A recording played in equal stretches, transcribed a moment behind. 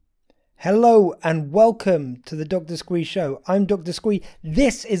Hello and welcome to the Dr. Squee Show. I'm Dr. Squee.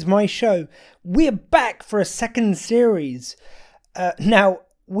 This is my show. We're back for a second series. Now,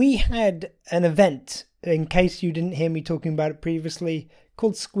 we had an event, in case you didn't hear me talking about it previously,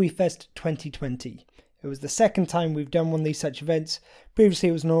 called SqueeFest 2020. It was the second time we've done one of these such events. Previously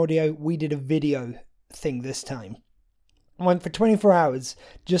it was an audio. We did a video thing this time. I went for 24 hours,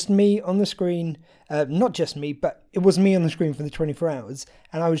 just me on the screen, not just me, but it was me on the screen for the 24 hours,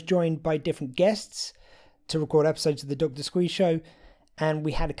 and I was joined by different guests to record episodes of the Dr. Squee Show, and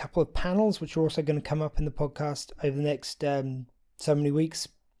we had a couple of panels, which are also going to come up in the podcast over the next so many weeks,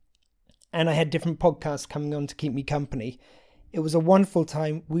 and I had different podcasts coming on to keep me company. It was a wonderful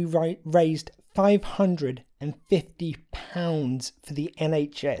time. We raised £550 for the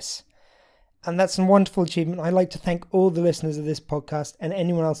NHS. And that's a wonderful achievement. I'd like to thank all the listeners of this podcast and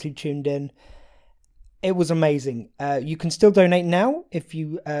anyone else who tuned in. It was amazing. You can still donate now if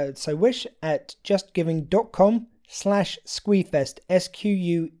you so wish at justgiving.com/squeefest,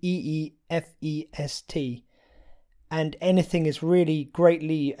 SQUEEFEST. And anything is really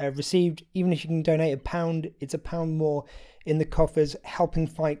greatly received. Even if you can donate £1, it's £1 more in the coffers helping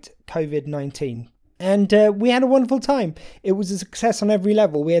fight COVID-19. And we had a wonderful time. It was a success on every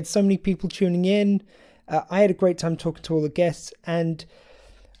level. We had so many people tuning in. I had a great time talking to all the guests. And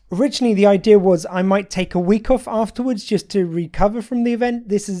originally the idea was I might take a week off afterwards just to recover from the event.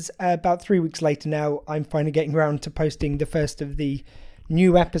 This is about 3 weeks later now. I'm finally getting around to posting the first of the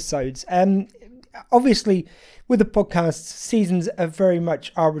new episodes. Obviously, with the podcasts, seasons are very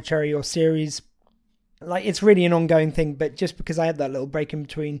much arbitrary, or series. Like, it's really an ongoing thing. But just because I had that little break in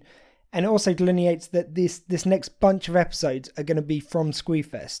between... And it also delineates that this next bunch of episodes are going to be from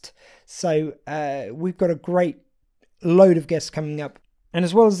SqueeFest. So we've got a great load of guests coming up. And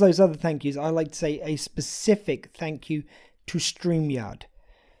as well as those other thank yous, I'd like to say a specific thank you to StreamYard.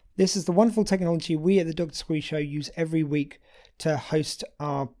 This is the wonderful technology we at the Dr. Squee Show use every week to host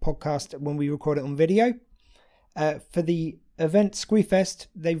our podcast when we record it on video. For the event SqueeFest,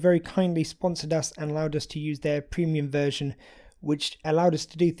 they very kindly sponsored us and allowed us to use their premium version, which allowed us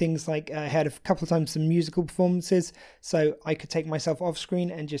to do things like I had a couple of times some musical performances, so I could take myself off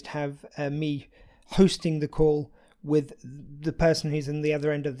screen and just have me hosting the call with the person who's in the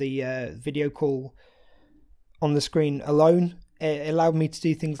other end of the video call on the screen alone. It allowed me to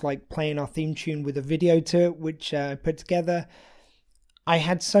do things like playing our theme tune with a video to it, which I put together. I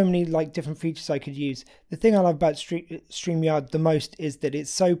had so many different features I could use. The thing I love about StreamYard the most is that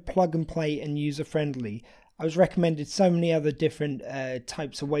it's so plug and play and user friendly. I was recommended so many other different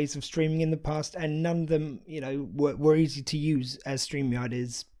types of ways of streaming in the past, and none of them, were easy to use as StreamYard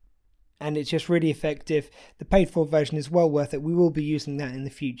is. And it's just really effective. The paid-for version is well worth it. We will be using that in the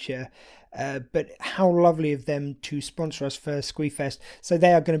future. But how lovely of them to sponsor us for SqueeFest. So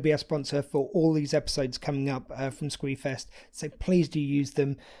they are going to be our sponsor for all these episodes coming up from SqueeFest. So please do use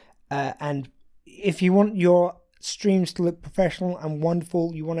them. And if you want your streams to look professional and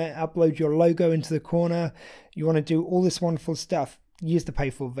wonderful, you want to upload your logo into the corner, you want to do all this wonderful stuff, use the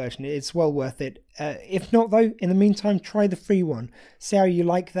pay for version. It's well worth it. If not though, in the meantime, try the free one, see how you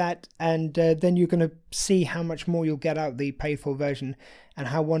like that, and then you're going to see how much more you'll get out of the paid for version and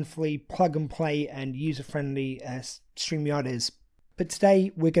how wonderfully plug and play and user friendly StreamYard is. But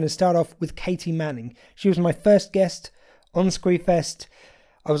today we're going to start off with Katy Manning. She was my first guest on SqueeFest.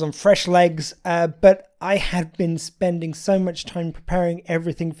 I was on fresh legs, but I had been spending so much time preparing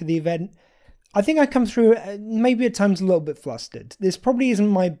everything for the event. I think I come through maybe at times a little bit flustered. This probably isn't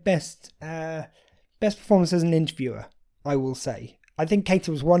my best performance as an interviewer, I will say. I think Katy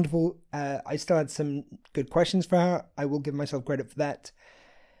was wonderful. I still had some good questions for her. I will give myself credit for that.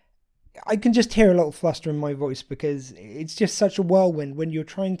 I can just hear a little fluster in my voice because it's just such a whirlwind when you're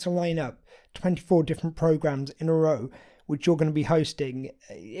trying to line up 24 different programs in a row which you're going to be hosting.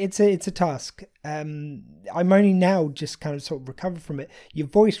 It's a task. I'm only now just kind of sort of recovered from it. Your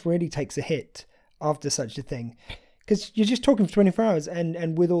voice really takes a hit after such a thing, because you're just talking for 24 hours,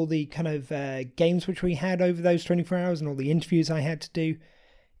 and with all the kind of games which we had over those 24 hours and all the interviews I had to do,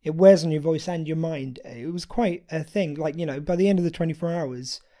 it wears on your voice and your mind. It was quite a thing. By the end of the 24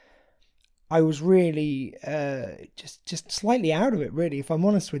 hours, I was really just slightly out of it, really, if I'm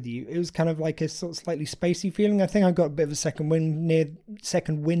honest with you. It was kind of like a sort of slightly spacey feeling. I think I got a bit of a second wind near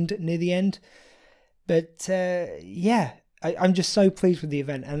the end. But I'm just so pleased with the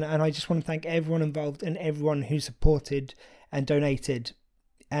event, and I just want to thank everyone involved and everyone who supported and donated.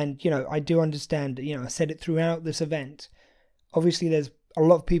 And, I do understand, I said it throughout this event. Obviously, there's a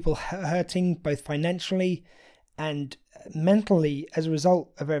lot of people hurting, both financially and mentally as a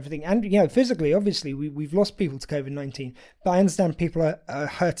result of everything. And, physically, obviously, we've lost people to COVID-19, but I understand people are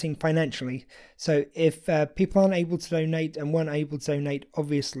hurting financially. So if people aren't able to donate and weren't able to donate,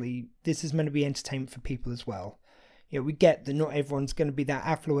 obviously, this is meant to be entertainment for people as well. We get that not everyone's going to be that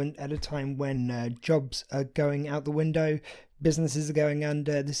affluent at a time when jobs are going out the window, businesses are going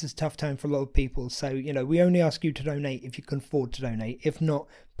under. This is a tough time for a lot of people. So, we only ask you to donate if you can afford to donate. If not,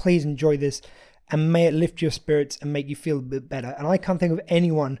 please enjoy this and may it lift your spirits and make you feel a bit better. And I can't think of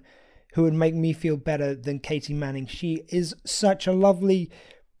anyone who would make me feel better than Katy Manning. She is such a lovely,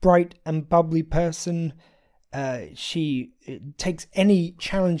 bright and bubbly person. She takes any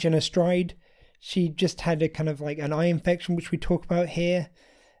challenge in her stride. She just had a kind of like an eye infection, which we talk about here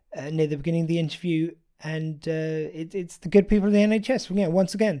near the beginning of the interview. And it's the good people of the NHS.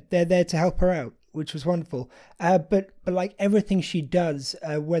 Once again, they're there to help her out, which was wonderful. But like everything she does,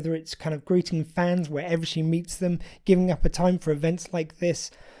 whether it's kind of greeting fans wherever she meets them, giving up her time for events like this,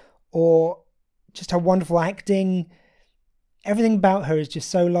 or just her wonderful acting, everything about her is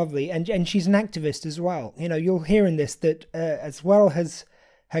just so lovely. And she's an activist as well. You'll hear in this that as well as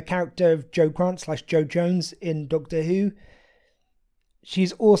her character of Jo Grant / Jo Jones in Doctor Who,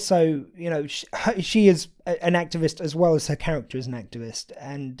 she's also, she is an activist as well as her character is an activist.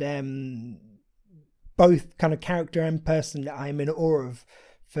 And both kind of character and person I'm in awe of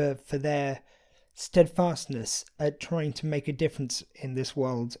for their steadfastness at trying to make a difference in this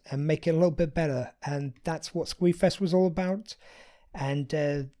world and make it a little bit better. And that's what Squeefest was all about. And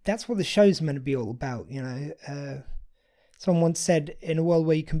that's what the show's meant to be all about, Someone once said, in a world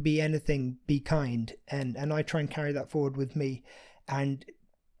where you can be anything, be kind. And I try and carry that forward with me. And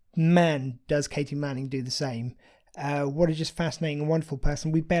man, does Katy Manning do the same. What a just fascinating and wonderful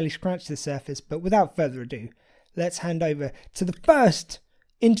person. We barely scratched the surface, but without further ado, let's hand over to the first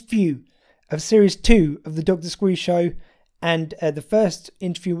interview of Series 2 of the Dr. Squee Show, and the first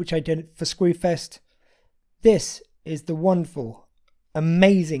interview which I did for Squeefest. This is the wonderful,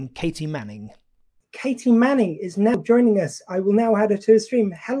 amazing Katy Manning. Katy Manning is now joining us. I will now add her to the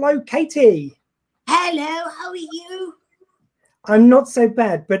stream. Hello, Katy. Hello, how are you? I'm not so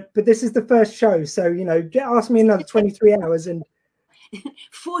bad, but this is the first show, so ask me another 23 hours and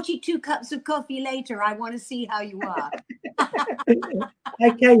 42 cups of coffee later, I want to see how you are.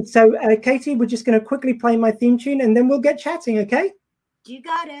 Okay, so Katy, we're just going to quickly play my theme tune and then we'll get chatting, okay? You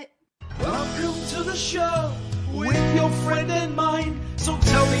got it. Welcome to the show with your friend and mine. So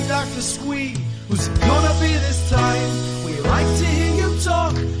tell me, Dr. Squee, who's it gonna be this time? We like to hear you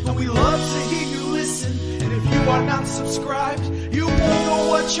talk, but we love to hear you listen. And if you are not subscribed, you won't know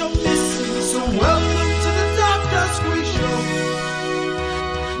what you're missing. So welcome to the Dr. Squee Show.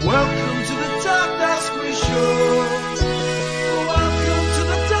 Welcome to the Dr. Squee Show. Welcome to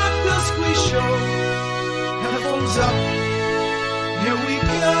the Dr. Squee Show. Headphones up. Here we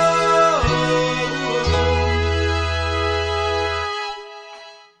go.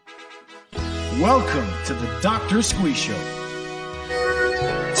 Welcome to the Dr. Squee Show.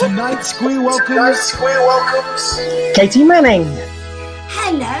 Tonight, Squee welcomes Katy Manning.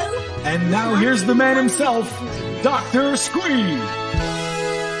 Hello. And now here's the man himself, Dr. Squee.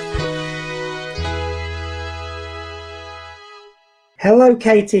 Hello,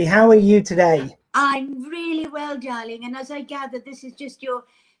 Katy. How are you today? I'm really well, darling. And as I gather, this is just your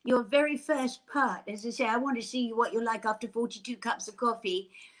very first part. As I say, I want to see what you're like after 42 cups of coffee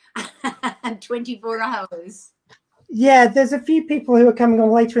and 24 hours. Yeah, there's a few people who are coming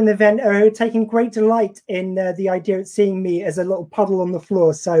on later in the event who are taking great delight in the idea of seeing me as a little puddle on the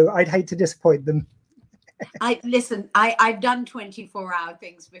floor. So I'd hate to disappoint them. I've done 24-hour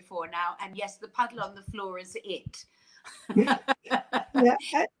things before now. And yes, the puddle on the floor is it. Yeah,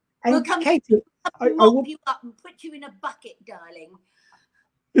 We'll come Katy, mop you up and put you in a bucket, darling.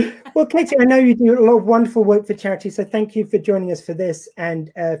 Well, Katy, I know you do a lot of wonderful work for charity, so thank you for joining us for this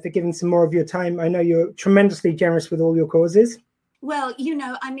and for giving some more of your time. I know you're tremendously generous with all your causes. Well,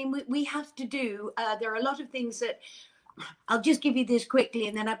 we have to do, there are a lot of things that, I'll just give you this quickly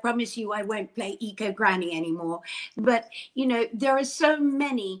and then I promise you I won't play Eco Granny anymore. But, there are so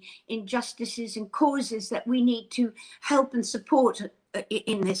many injustices and causes that we need to help and support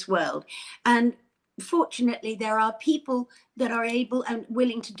in this world. And fortunately, there are people that are able and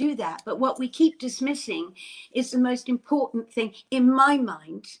willing to do that. But what we keep dismissing is the most important thing in my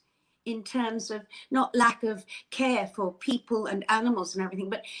mind, in terms of not lack of care for people and animals and everything.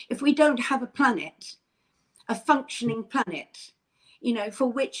 But if we don't have a planet, a functioning planet,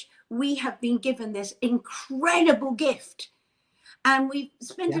 for which we have been given this incredible gift, and we've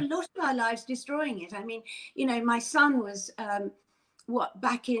spent a lot of our lives destroying it. I mean, my son was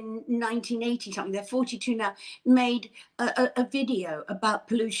back in 1980 something, they're 42 now, made a video about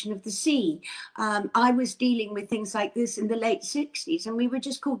pollution of the sea. I was dealing with things like this in the late 60s, and we were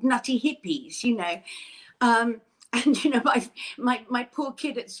just called nutty hippies, you know. And you know, my poor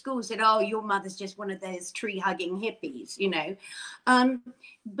kid at school said, "Oh, your mother's just one of those tree-hugging hippies," you know.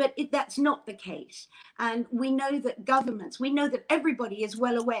 But that's not the case. And we know that governments, we know that everybody is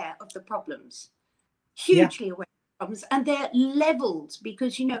well aware of the problems, hugely aware of the problems, and they're leveled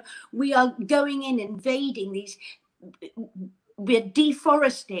because, you know, we are going in, invading these, we're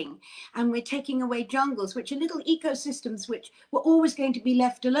deforesting, and we're taking away jungles, which are little ecosystems which were always going to be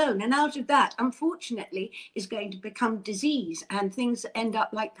left alone. And out of that, unfortunately, is going to become disease and things that end up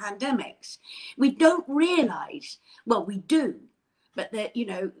like pandemics. We don't realize, well, we do, but that, you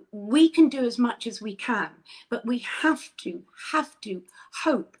know, we can do as much as we can, but we have to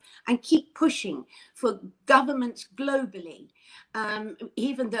hope and keep pushing for governments globally,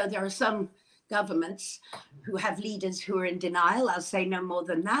 even though there are some governments who have leaders who are in denial. I'll say no more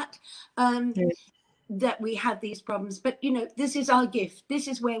than that, that we have these problems. But, you know, this is our gift. This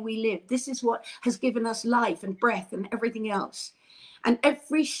is where we live. This is what has given us life and breath and everything else. And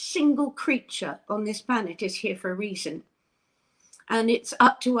every single creature on this planet is here for a reason. And it's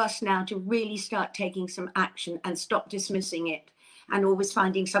up to us now to really start taking some action and stop dismissing it and always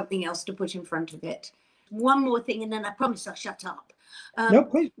finding something else to put in front of it. One more thing, and then I promise I'll shut up. No,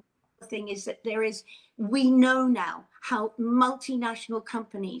 please. Thing is that we know now how multinational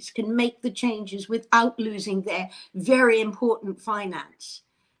companies can make the changes without losing their very important finance,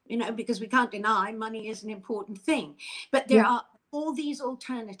 you know, because we can't deny money is an important thing, but there are all these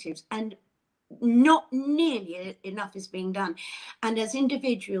alternatives, and not nearly enough is being done. And as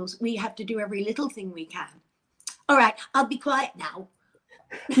individuals, we have to do every little thing we can. All right, I'll be quiet now.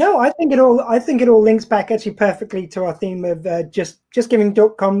 No, I think it all links back actually perfectly to our theme of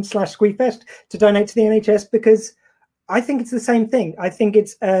justgiving.com/squeefest to donate to the NHS, because I think it's the same thing. I think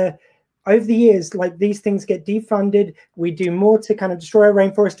it's over the years, like, these things get defunded. We do more to kind of destroy our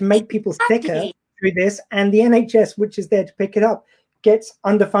rainforest, to make people sicker through this, and the NHS, which is there to pick it up, gets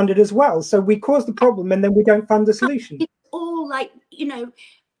underfunded as well. So we cause the problem and then we don't fund the solution. It's all like, you know,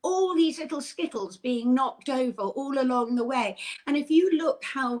 all these little skittles being knocked over all along the way. And if you look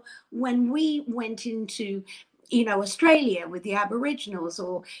how, when we went into, you know, Australia with the Aboriginals,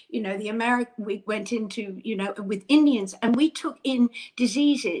 or, you know, we went into, you know, with Indians, and we took in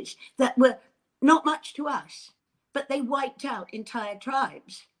diseases that were not much to us, but they wiped out entire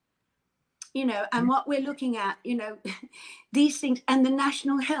tribes, you know. And what we're looking at, you know, these things, and the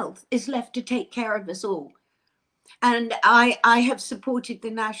national health is left to take care of us all. And I have supported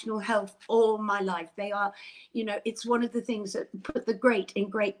the national health all my life. They are, you know, it's one of the things that put the great in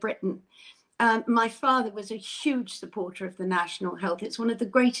Great Britain. My father was a huge supporter of the national health. It's one of the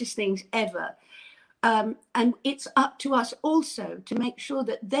greatest things ever. And it's up to us also to make sure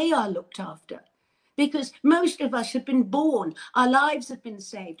that they are looked after, because most of us have been born, our lives have been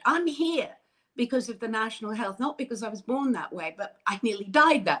saved. I'm here because of the national health, not because I was born that way, but I nearly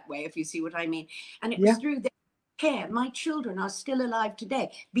died that way, if you see what I mean. And it was through their care. My children are still alive today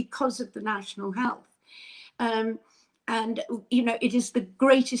because of the national health. And, you know, it is the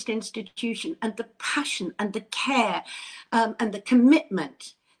greatest institution, and the passion and the care and the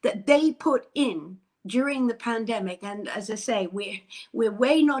commitment that they put in during the pandemic. And as I say, we're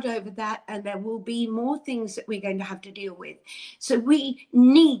way not over that, and there will be more things that we're going to have to deal with. So we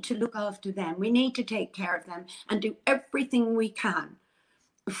need to look after them. We need to take care of them and do everything we can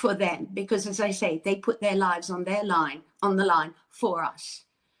for them, because, as I say, they put their lives on the line for us.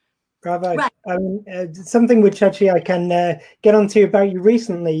 Bravo. Right. Something which actually I can get onto about you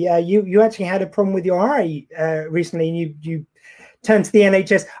recently. You actually had a problem with your eye recently, and you turned to the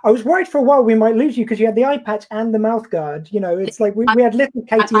NHS. I was worried for a while we might lose you because you had the eye patch and the mouth guard. You know, it's like we had little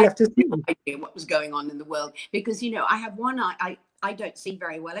Katy left to see. I knew what was going on in the world, because, you know, I have one eye. I don't see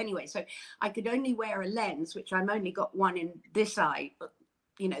very well anyway, so I could only wear a lens, which I'm only got one in this eye,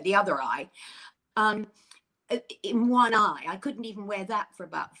 you know, the other eye. In one eye, I couldn't even wear that for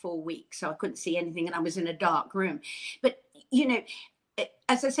about 4 weeks, so I couldn't see anything, and I was in a dark room. But, you know,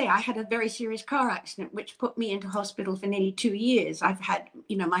 as I say, I had a very serious car accident which put me into hospital for nearly 2 years. I've had,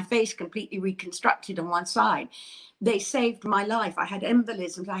 you know, my face completely reconstructed on one side. They saved my life. I had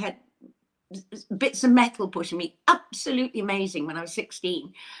embolisms. I had bits of metal pushing me. Absolutely amazing when I was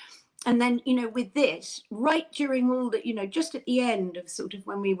 16. And then, you know, with this, right during all that, you know, just at the end of sort of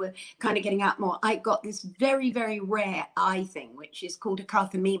when we were kind of getting out more, I got this very, very rare eye thing, which is called a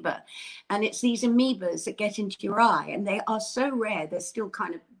carthamoeba. And it's these amoebas that get into your eye, and they are so rare, they're still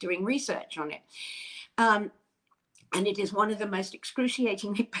kind of doing research on it. And it is one of the most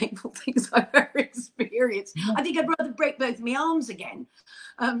excruciatingly painful things I've ever experienced. I think I'd rather break both my arms again.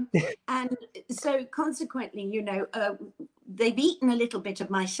 And so consequently, you know, they've eaten a little bit of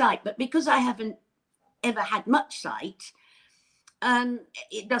my sight, but because I haven't ever had much sight,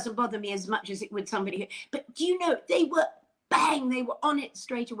 it doesn't bother me as much as it would somebody who, but do you know, they were on it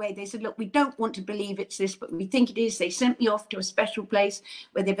straight away. They said, look, we don't want to believe it's this, but we think it is. They sent me off to a special place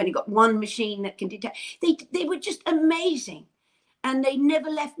where they've only got one machine that can detect. They were just amazing. And they never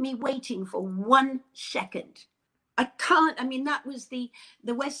left me waiting for 1 second. I mean, that was the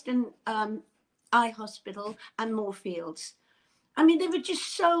Western Eye Hospital and Moorfields. I mean, they were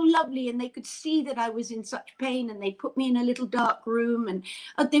just so lovely, and they could see that I was in such pain, and they put me in a little dark room, and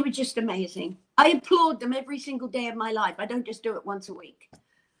they were just amazing. I applaud them every single day of my life. I don't just do it once a week.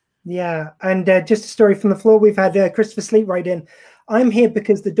 Yeah, and just a story from the floor. We've had Christopher Sleep right in. I'm here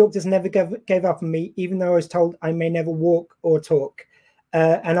because the doctors never gave up on me, even though I was told I may never walk or talk.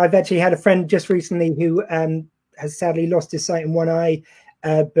 And I've actually had a friend just recently who has sadly lost his sight in one eye,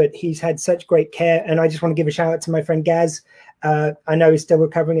 but he's had such great care. And I just want to give a shout out to my friend Gaz. I know he's still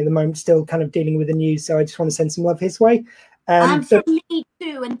recovering at the moment, still kind of dealing with the news. So I just want to send some love his way. And for me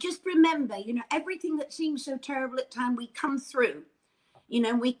too. And just remember, you know, everything that seems so terrible at time, we come through, you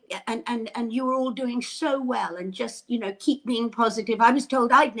know, and you're all doing so well, and just, you know, keep being positive. I was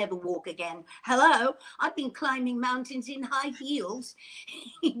told I'd never walk again. Hello, I've been climbing mountains in high heels,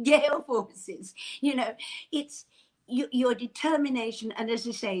 gale forces, you know, it's, your determination, and as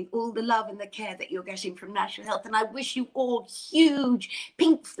I say, all the love and the care that you're getting from National Health. And I wish you all huge,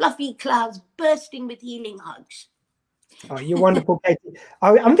 pink, fluffy clouds bursting with healing hugs. Oh, you're wonderful, Katy.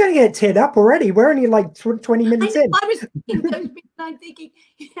 I'm going to get teared up already. We're only like 20 minutes in. I was thinking those bits, and I'm thinking,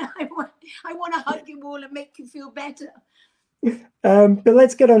 yeah, I want to hug you all and make you feel better. But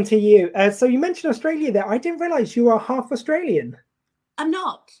let's get on to you. So you mentioned Australia there. I didn't realize you are half Australian. I'm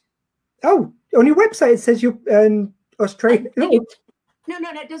not. Oh, on your website it says you're Australian. No,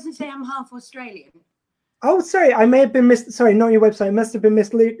 it doesn't say I'm half Australian. Oh, sorry, I may have been sorry, not your website. It must have been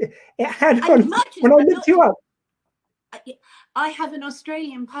mislead. It had on when I looked you up. I have an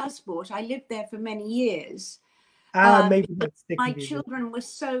Australian passport. I lived there for many years. Maybe that's my children were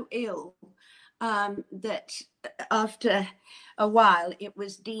so ill that after a while it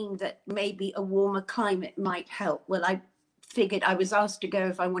was deemed that maybe a warmer climate might help. Well, I figured, I was asked to go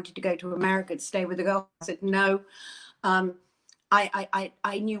if I wanted to go to America to stay with the girls. I said no. I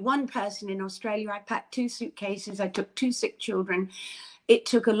knew one person in Australia. I packed 2 suitcases. I took 2 sick children. It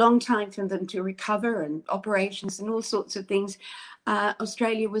took a long time for them to recover, and operations and all sorts of things.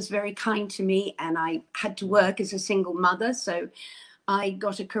 Australia was very kind to me, and I had to work as a single mother. So I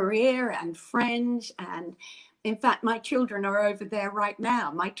got a career and friends. And in fact, my children are over there right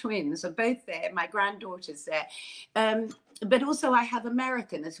now. My twins are both there. My granddaughter's there. But also I have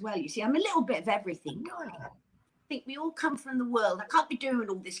American as well. You see, I'm a little bit of everything. I think we all come from the world. I can't be doing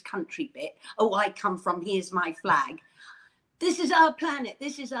all this country bit. Oh, I come from, here's my flag. This is our planet.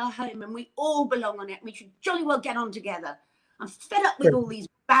 This is our home, and we all belong on it. We should jolly well get on together. I'm fed up with all these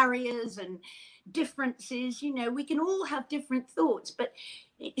barriers and differences. You know, we can all have different thoughts, but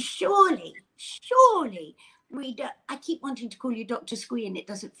surely, we don't. I keep wanting to call you Dr. Squee, and it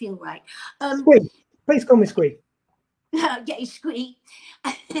doesn't feel right. Squee. Please call me Squee. Yeah, Squee.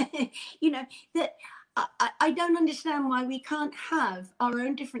 You know, that I don't understand why we can't have our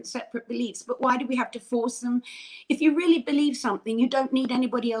own different separate beliefs, but why do we have to force them? If you really believe something, you don't need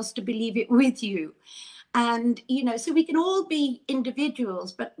anybody else to believe it with you. And, you know, so we can all be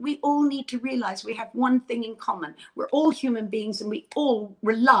individuals, but we all need to realize we have one thing in common. We're all human beings, and we all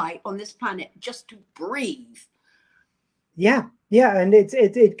rely on this planet just to breathe. Yeah, and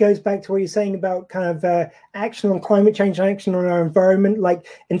it goes back to what you're saying about kind of action on climate change and action on our environment. Like,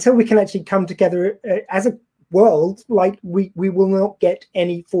 until we can actually come together as a world, like we will not get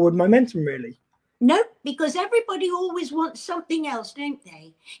any forward momentum, really. No, because everybody always wants something else, don't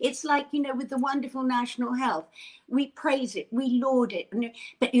they? It's like, you know, with the wonderful National Health, we praise it, we laud it,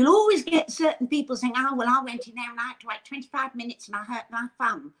 but you'll always get certain people saying, oh, well, I went in there and I had to wait 25 minutes and I hurt my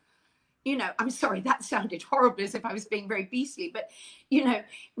thumb. You know, I'm sorry, that sounded horrible, as if I was being very beastly, but, you know,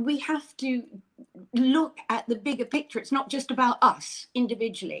 we have to look at the bigger picture. It's not just about us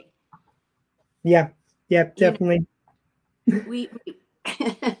individually. Yeah, definitely. You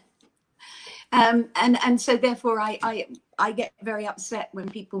know, and so therefore I get very upset when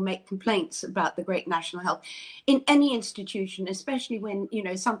people make complaints about the great National Health in any institution, especially when, you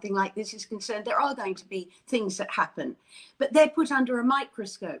know, something like this is concerned. There are going to be things that happen, but they're put under a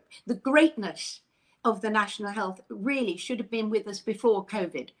microscope. The greatness of the national health really should have been with us before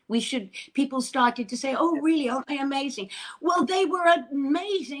COVID. People started to say, oh, really, aren't they amazing? Well, they were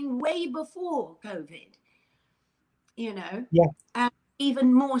amazing way before COVID, you know, and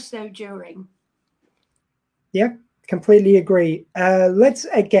even more so during. Yeah, completely agree. Let's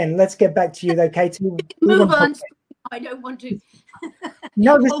get back to you though, Katy. Move on. I don't want to.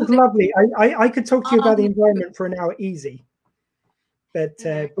 No, this is lovely. I could talk to you about the environment for an hour easy. But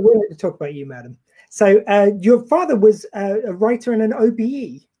we're going to talk about you, madam. So your father was a writer and an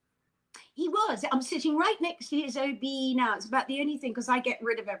OBE. He was. I'm sitting right next to his OBE now. It's about the only thing, because I get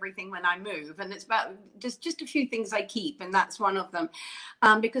rid of everything when I move, and it's about just a few things I keep, and that's one of them.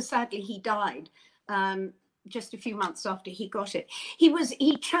 Because sadly he died just a few months after he got it.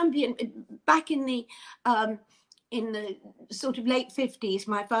 He championed back in the sort of late 50s.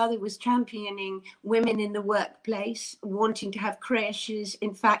 My father was championing women in the workplace, wanting to have creches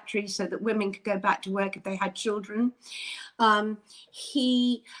in factories so that women could go back to work if they had children.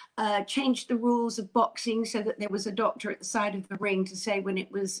 He changed the rules of boxing so that there was a doctor at the side of the ring to say when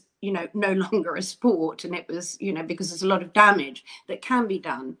it was, you know, no longer a sport, and it was, you know, because there's a lot of damage that can be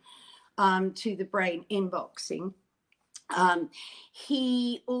done to the brain in boxing.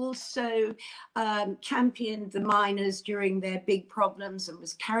 He also championed the miners during their big problems and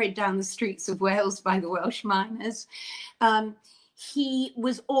was carried down the streets of Wales by the Welsh miners. He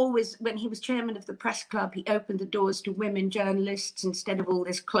was always, when he was chairman of the press club, he opened the doors to women journalists instead of all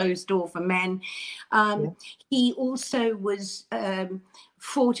this closed door for men. He also was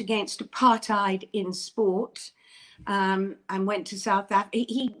fought against apartheid in sport. And went to South Africa.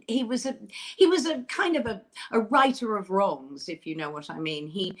 He was a kind of a righter of wrongs, if you know what I mean.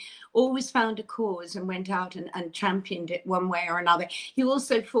 He always found a cause and went out and championed it one way or another. He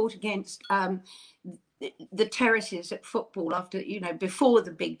also fought against the terraces at football after, you know, before the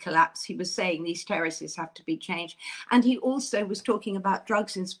big collapse. He was saying these terraces have to be changed. And he also was talking about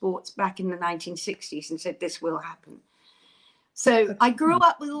drugs in sports back in the 1960s and said this will happen. So I grew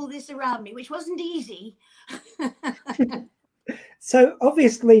up with all this around me, which wasn't easy. So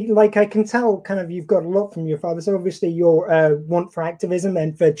obviously, like I can tell, kind of you've got a lot from your father. So obviously your want for activism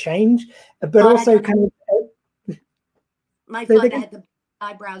and for change, but also kind of. My father had the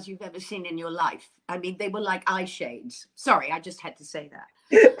eyebrows you've ever seen in your life. I mean, they were like eye shades. Sorry, I just had to say that.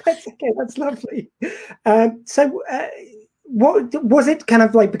 That's okay. That's lovely. What was it kind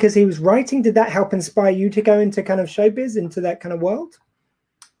of like, because he was writing, did that help inspire you to go into kind of showbiz, into that kind of world?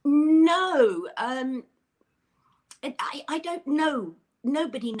 No, I don't know.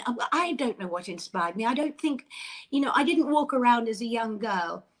 Nobody, I don't know what inspired me. I don't think, you know, I didn't walk around as a young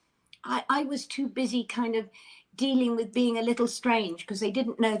girl. I was too busy kind of dealing with being a little strange because they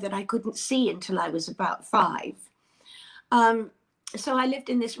didn't know that I couldn't see until I was about 5. So I lived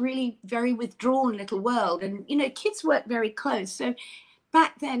in this really very withdrawn little world, and, you know, kids work very close. So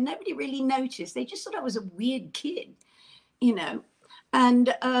back then, nobody really noticed. They just thought I was a weird kid, you know,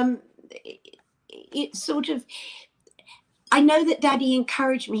 and it sort of, I know that Daddy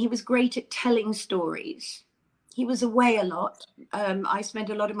encouraged me. He was great at telling stories. He was away a lot. I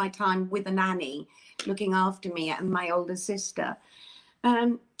spent a lot of my time with a nanny looking after me and my older sister.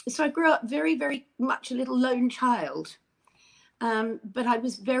 So I grew up very, very much a little lone child. But I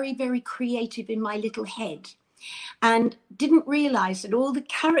was very, very creative in my little head and didn't realize that all the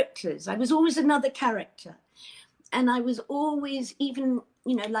characters, I was always another character. And I was always, even,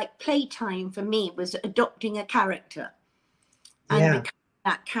 you know, like playtime for me was adopting a character and becoming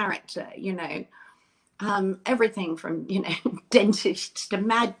that character, you know. Everything from, you know, dentists to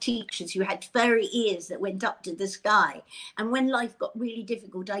mad teachers who had furry ears that went up to the sky. And when life got really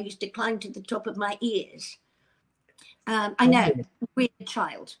difficult, I used to climb to the top of my ears. I know, weird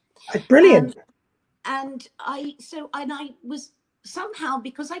child. Brilliant. And I was somehow,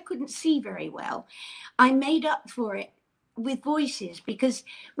 because I couldn't see very well, I made up for it with voices, because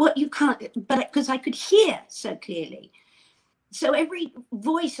because I could hear so clearly. So every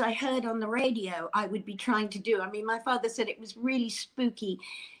voice I heard on the radio, I would be trying to do. I mean, my father said it was really spooky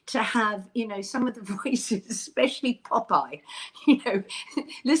to have, you know, some of the voices, especially Popeye, you know,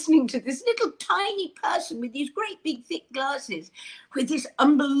 listening to this little tiny person with these great big thick glasses with this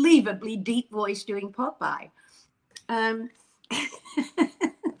unbelievably deep voice doing Popeye. And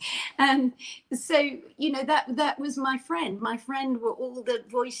so, you know, that was my friend. My friend were all the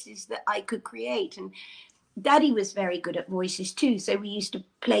voices that I could create. And Daddy was very good at voices too, so we used to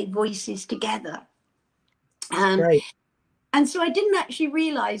play voices together. Great. And so I didn't actually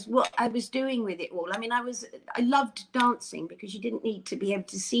realize what I was doing with it all. I mean, I loved dancing because you didn't need to be able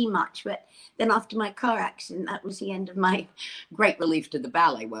to see much. But then after my car accident, that was the end of my great relief to the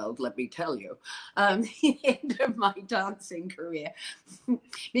ballet world, let me tell you, the end of my dancing career.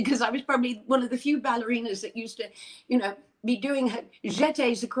 Because I was probably one of the few ballerinas that used to, you know, be doing her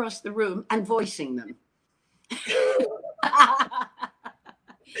jetés across the room and voicing them.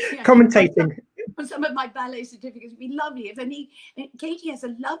 Yeah. Commentating. On some of my ballet certificates, would be lovely. If any, Katy has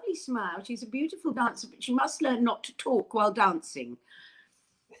a lovely smile. She's a beautiful dancer, but she must learn not to talk while dancing.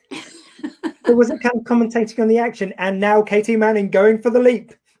 So was it kind of commentating on the action? And now Katy Manning going for the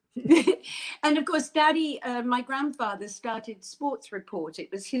leap. And of course, Daddy, my grandfather, started Sports Report.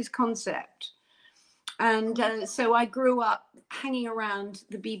 It was his concept. And so I grew up hanging around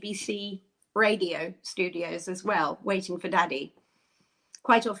the BBC radio studios as well, waiting for Daddy.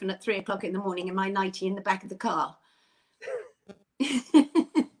 Quite often at 3 o'clock in the morning in my nightie in the back of the car.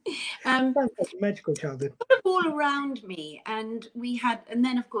 Sounds like a magical childhood. All around me, and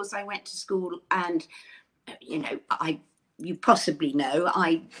then of course I went to school, and you know, you possibly know,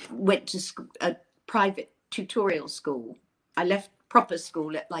 I went to a private tutorial school. I left proper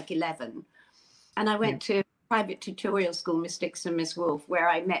school at like 11, and I went to private tutorial school, Miss Dixon, Miss Wolf, where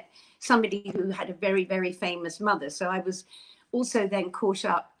I met somebody who had a very, very famous mother. So I was also then caught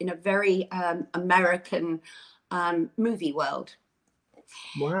up in a very American movie world.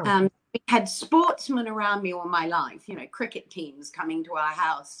 Wow. We had sportsmen around me all my life, you know, cricket teams coming to our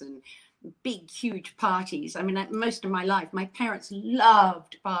house and big, huge parties. I mean, most of my life, my parents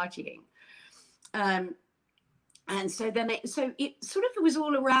loved partying. And so then it sort of was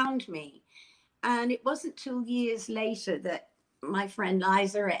all around me. And it wasn't till years later that my friend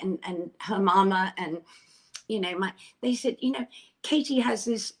Liza and her mama and, you know, they said, you know, Katy has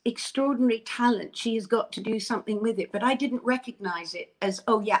this extraordinary talent. She has got to do something with it. But I didn't recognize it as,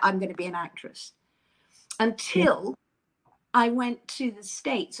 oh, yeah, I'm going to be an actress. Until I went to the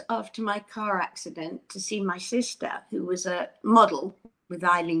States after my car accident to see my sister, who was a model with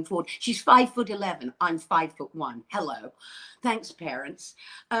Eileen Ford. She's 5'11". I'm 5'1". Hello. Thanks, parents.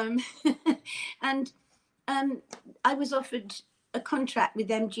 And I was offered a contract with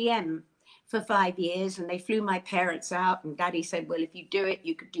MGM for 5 years, and they flew my parents out, and Daddy said, well, if you do it,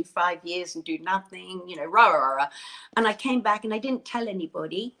 you could do 5 years and do nothing, you know, rah, rah, rah. And I came back and I didn't tell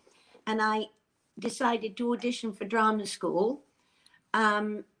anybody, and I decided to audition for drama school.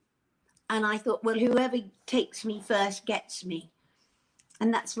 And I thought, well, whoever takes me first gets me.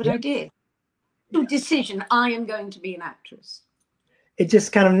 And that's what I did. Decision, I am going to be an actress. It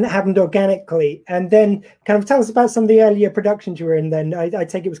just kind of happened organically. And then kind of tell us about some of the earlier productions you were in then. I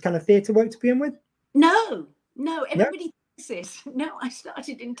take it was kind of theatre work to begin with? No, everybody thinks this. No, I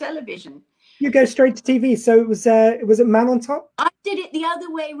started in television. You go straight to TV. So was it Man on Top? I did it the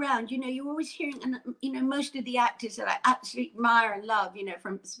other way around. You know, you're always hearing, and you know, most of the actors that I absolutely admire and love, you know,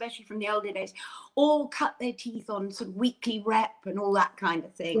 especially from the older days, all cut their teeth on sort of weekly rep and all that kind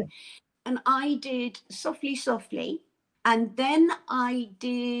of thing. Yeah. And I did Softly. And then I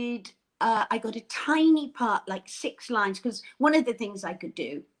did, I got a tiny part, like 6 lines, because one of the things I could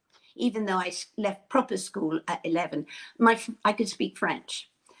do, even though I left proper school at 11, I could speak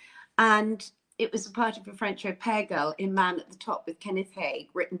French. And it was a part of a French au pair girl in Man at the Top with Kenneth Haig,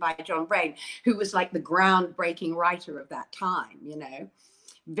 written by John Brain, who was like the groundbreaking writer of that time, you know,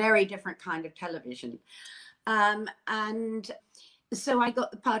 very different kind of television. And so I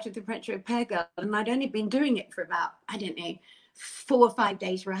got the part of the French au pair girl, and I'd only been doing it for about, I don't know, 4 or 5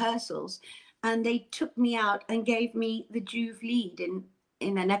 days rehearsals. And they took me out and gave me the Juve lead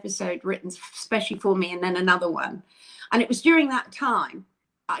in an episode written especially for me, and then another one. And it was during that time,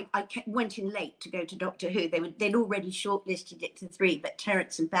 I went in late to go to Doctor Who. They'd already shortlisted it to 3, but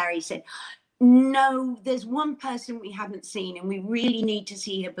Terence and Barry said, no, there's one person we haven't seen, and we really need to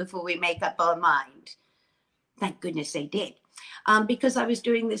see her before we make up our mind. Thank goodness they did. Because I was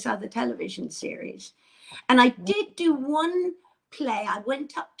doing this other television series. And I did do one play. I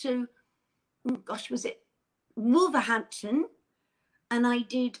went up to, was it Wolverhampton? And I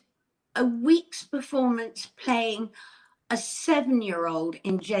did a week's performance playing a 7-year-old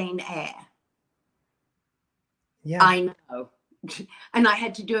in Jane Eyre. Yeah. I know. And I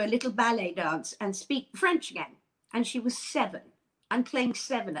had to do a little ballet dance and speak French again. And she was 7. I'm playing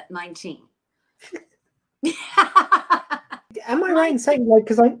 7 at 19. Am I right in saying, like,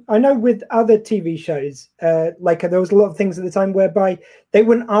 because I know with other TV shows, like there was a lot of things at the time whereby they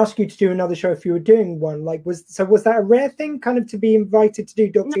wouldn't ask you to do another show if you were doing one. Like, was that a rare thing, kind of, to be invited to do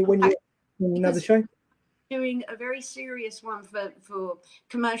Doctor when you're in another show? Doing a very serious one for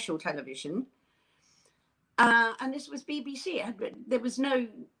commercial television. And this was BBC. There was no,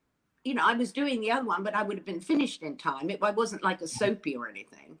 I was doing the other one, but I would have been finished in time. I wasn't like a soapy or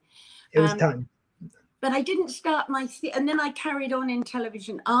anything. It was time. But I didn't start and then I carried on in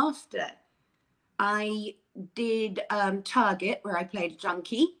television after. I did Target, where I played a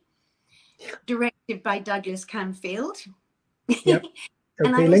junkie, directed by Douglas Camfield. Yep.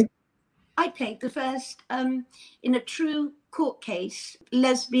 And I played the first, in a true court case,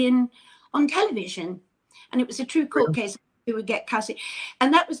 lesbian on television. And it was a true court case who would get custody.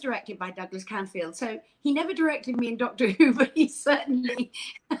 And that was directed by Douglas Camfield. So he never directed me in Doctor Who, but he certainly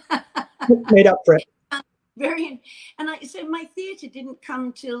made up for it. So my theatre didn't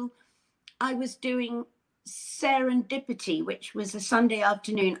come till I was doing Serendipity, which was a Sunday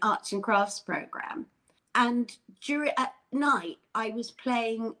afternoon arts and crafts program. And at night, I was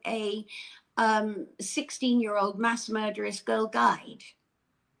playing a 16-year-old mass murderous girl guide.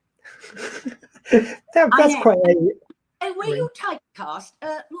 That's quite a... And were you typecast?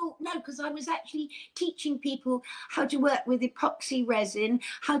 Well, no, because I was actually teaching people how to work with epoxy resin,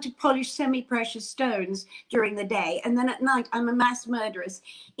 how to polish semi-precious stones during the day. And then at night, I'm a mass murderess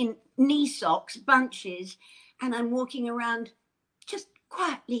in knee socks, bunches, and I'm walking around just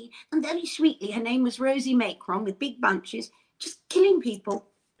quietly and very sweetly. Her name was Rosie Macron, with big bunches, just killing people.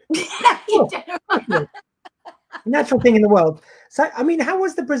 Natural thing in the world. So, I mean, how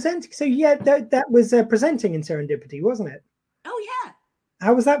was the presenting? So, yeah, that was presenting in Serendipity, wasn't it? Oh, yeah.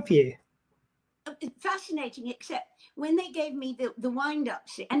 How was that for you? Fascinating, except when they gave me the wind-up,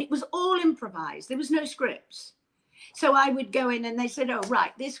 and it was all improvised. There was no scripts. So I would go in and they said, oh,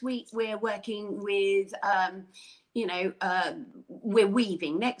 right, this week we're working with, we're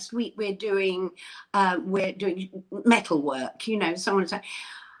weaving. Next week we're doing metal work, someone said.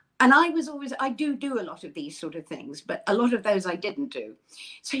 And I do a lot of these sort of things, but a lot of those I didn't do.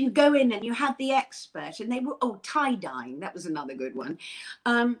 So you go in and you have the expert, and they were, tie-dyeing, that was another good one.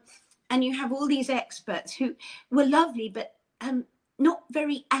 And you have all these experts who were lovely, but not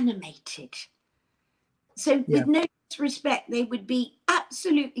very animated. So with no disrespect, they would be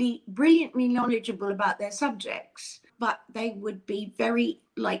absolutely brilliantly knowledgeable about their subjects, but they would be very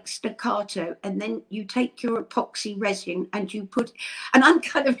like staccato. And then you take your epoxy resin and you put, and I'm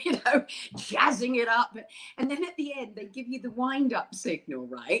kind of, jazzing it up. And then at the end, they give you the wind up signal,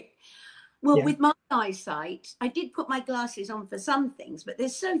 right? Well, with my eyesight, I did put my glasses on for some things, but they're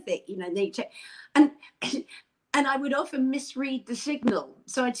so thick, and I would often misread the signal.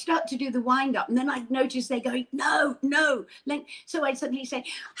 So I'd start to do the wind up, and then I'd notice they going, no. So I'd suddenly say,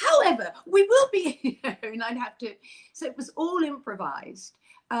 however, we will be, and I'd have to. So it was all improvised.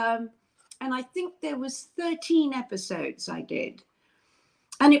 And I think there was 13 episodes I did.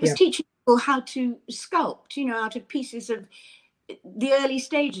 And it was teaching people how to sculpt, out of pieces of the early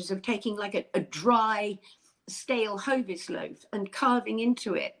stages of taking like a dry, stale Hovis loaf and carving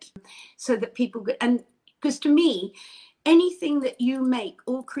into it so that people could, and because to me, anything that you make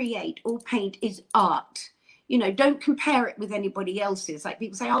or create or paint is art. Don't compare it with anybody else's. Like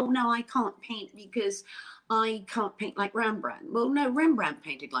people say, oh, no, I can't paint because I can't paint like Rembrandt. Well, no, Rembrandt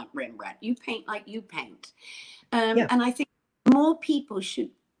painted like Rembrandt. You paint like you paint. And I think more people should,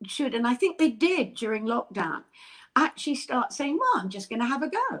 and I think they did during lockdown, actually start saying, well, I'm just going to have a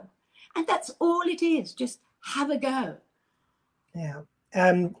go. And that's all it is, just have a go. Yeah.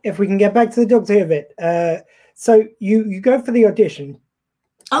 If we can get back to the Doctor Who of it. So you go for the audition.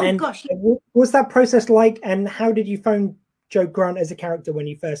 Oh, gosh. What was that process like? And how did you phone Jo Grant as a character when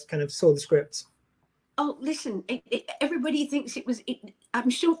you first kind of saw the scripts? Oh, listen, everybody thinks it was, I'm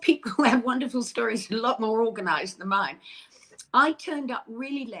sure people have wonderful stories, a lot more organized than mine. I turned up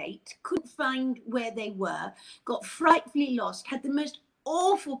really late, couldn't find where they were, got frightfully lost, had the most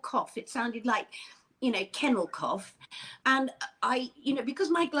awful cough. It sounded like, kennel cough. And I,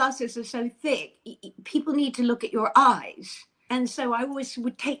 because my glasses are so thick, people need to look at your eyes. And so I always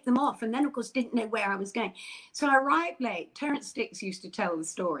would take them off. And then, of course, didn't know where I was going. So I arrived late. Terence Dicks used to tell the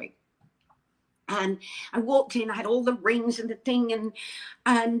story. And I walked in, I had all the rings and the thing,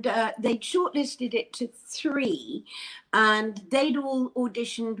 and they'd shortlisted it to 3, and they'd all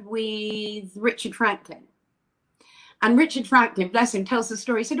auditioned with Richard Franklin. And Richard Franklin, bless him, tells the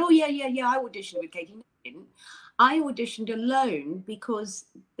story. He said, oh, yeah, I auditioned with Katy. No, I didn't. I auditioned alone because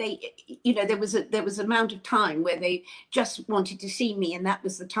they, there was an amount of time where they just wanted to see me, and that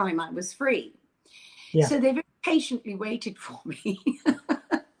was the time I was free. Yeah. So they very patiently waited for me.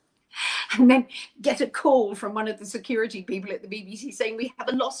 And then get a call from one of the security people at the BBC saying, we have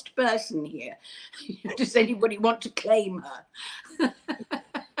a lost person here. Does anybody want to claim her?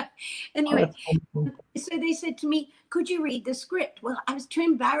 Anyway, wonderful. so they said to me, could you read the script? Well, I was too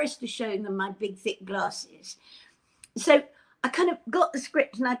embarrassed to show them my big, thick glasses. So I kind of got the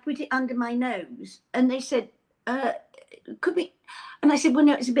script and I put it under my nose. And they said, could we? And I said, well,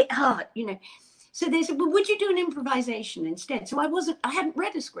 no, it's a bit hard, you know. So they said, well, would you do an improvisation instead? So I hadn't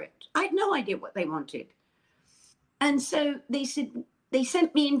read a script. I had no idea what they wanted. And so they said, they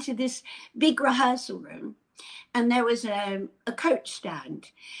sent me into this big rehearsal room, and there was a coach stand,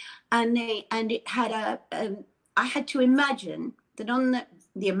 and it had I had to imagine that on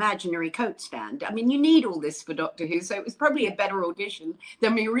the imaginary coat stand. I mean, you need all this for Doctor Who, so it was probably a better audition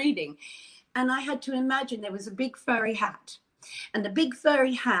than me reading. And I had to imagine there was a big furry hat, and the big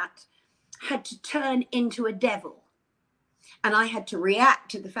furry hat had to turn into a devil. And I had to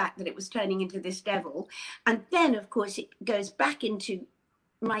react to the fact that it was turning into this devil. And then, of course, it goes back into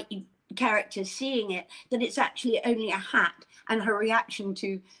my character seeing it, that it's actually only a hat, and her reaction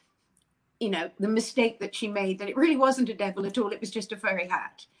to, you know, the mistake that she made, that it really wasn't a devil at all. It was just a furry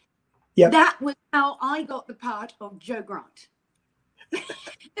hat. Yeah, that was how I got the part of Jo Grant.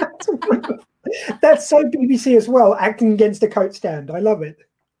 That's so BBC as well, acting against a coat stand. I love it.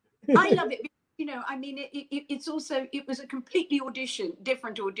 I love it. You know, I mean, it's also, it was a completely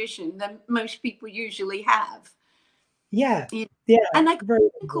different audition than most people usually have. Yeah. You know? Yeah. And I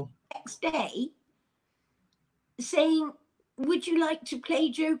called the next day saying, would you like to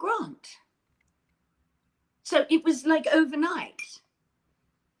play Jo Grant? So it was like overnight.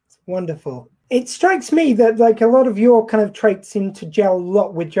 It's wonderful. It strikes me that like a lot of your kind of traits seem to gel a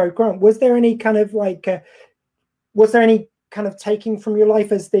lot with Jo Grant. Was there any kind of like, kind of taking from your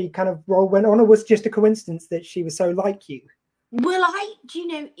life as the kind of role went on, or was it just a coincidence that she was so like you? Well, you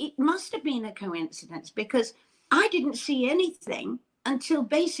know, it must have been a coincidence, because I didn't see anything until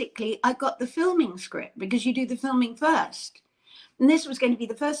basically I got the filming script, because you do the filming first. And this was going to be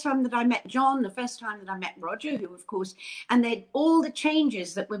the first time that I met John, the first time that I met Roger, who, of course, and then all the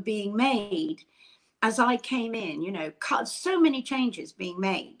changes that were being made as I came in, you know, so many changes being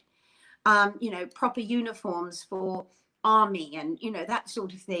made, you know, proper uniforms for army and, you know, that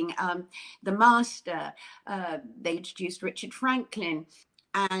sort of thing. The Master, they introduced Richard Franklin,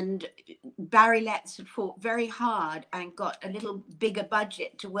 and Barry Letts had fought very hard and got a little bigger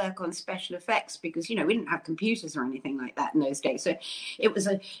budget to work on special effects, because, you know, we didn't have computers or anything like that in those days. So it was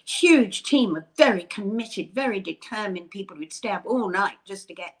a huge team of very committed, very determined people who'd stay up all night just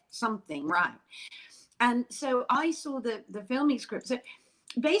to get something right. And so I saw the filming script. So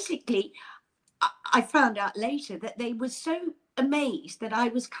basically, I found out later that they were so amazed that I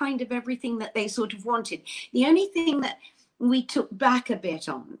was kind of everything that they sort of wanted. The only thing that we took back a bit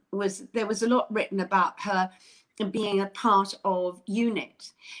on was there was a lot written about her being a part of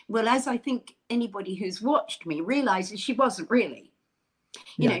UNIT. Well, as I think anybody who's watched me realizes, she wasn't really.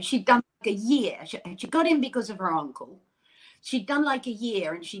 You know, she'd done like a year. She got in because of her uncle. She'd done like a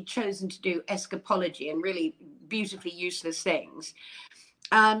year, and she'd chosen to do escapology and really beautifully useless things.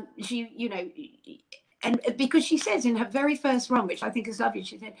 She, you know, and because she says in her very first run, which I think is lovely,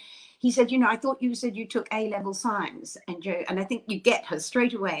 he said, you know, I thought you said you took A-level science, and Jo, and I think you get her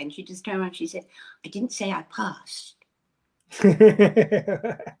straight away, and she just turned around and she said, I didn't say I passed.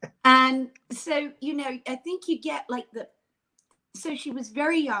 And so, you know, I think you get like so she was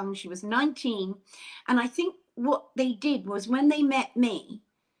very young, she was 19, and I think what they did was when they met me,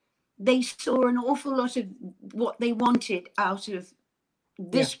 they saw an awful lot of what they wanted out of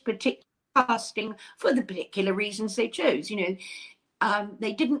this particular casting for the particular reasons they chose. You know,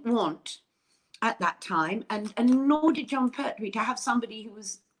 they didn't want at that time, and nor did John Pertwee, to have somebody who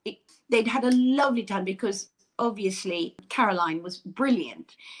was, they'd had a lovely time, because obviously Caroline was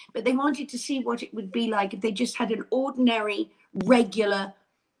brilliant, but they wanted to see what it would be like if they just had an ordinary, regular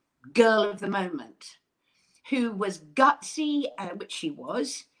girl of the moment who was gutsy, which she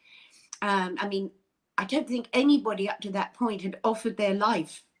was. I mean, I don't think anybody up to that point had offered their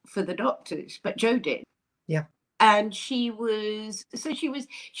life for the Doctors, but Jo did. Yeah. And she was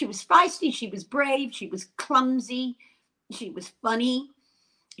feisty, she was brave, she was clumsy, she was funny,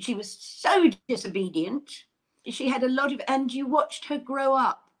 she was so disobedient. She had a lot of, and you watched her grow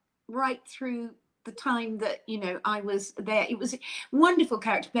up right through the time that, you know, I was there. It was a wonderful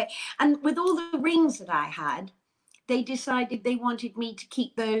character play. And with all the rings that I had, they decided they wanted me to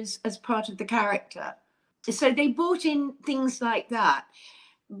keep those as part of the character. So they brought in things like that.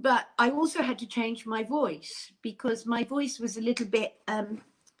 But I also had to change my voice, because my voice was a little bit,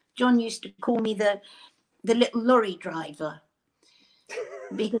 John used to call me the little lorry driver,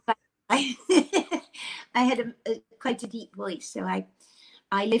 because I had quite a deep voice. So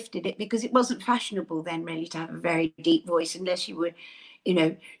I lifted it, because it wasn't fashionable then really to have a very deep voice, unless you were,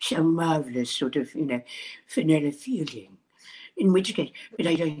 so marvelous sort of, vanilla feeling. In which case, but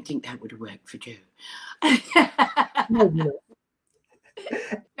I don't think that would work for Joe. No.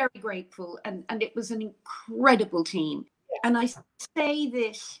 Very grateful, and it was an incredible team. And I say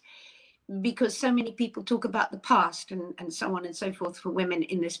this because so many people talk about the past and so on and so forth for women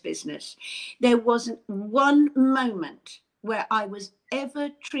in this business. There wasn't one moment where I was ever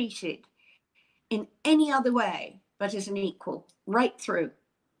treated in any other way but as an equal, right through.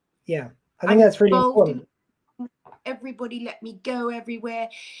 Yeah, I think that's really important. Everybody let me go everywhere.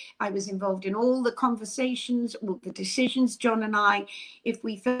 I was involved in all the conversations, all the decisions, John and I, if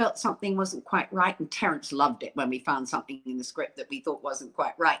we felt something wasn't quite right, and Terence loved it when we found something in the script that we thought wasn't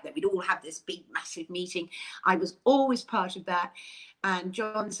quite right, that we'd all have this big, massive meeting. I was always part of that. And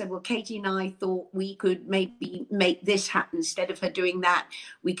John said, well, Katy and I thought we could maybe make this happen. Instead of her doing that,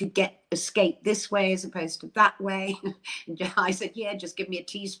 we could escape this way as opposed to that way. And I said, yeah, just give me a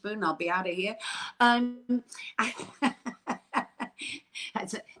teaspoon. I'll be out of here. I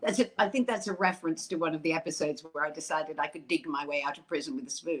think that's a reference to one of the episodes where I decided I could dig my way out of prison with a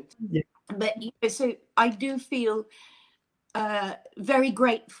spoon. Yeah. But so I do feel very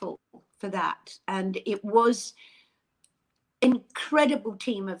grateful for that. And it was incredible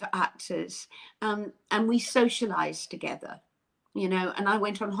team of actors, and we socialized together, and I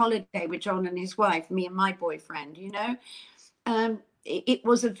went on holiday with John and his wife, me and my boyfriend. It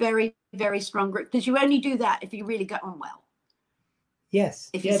was a very, very strong group, because you only do that if you really get on well. Yes,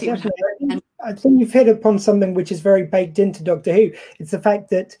 yeah, definitely. I think you've hit upon something which is very baked into Doctor Who. It's the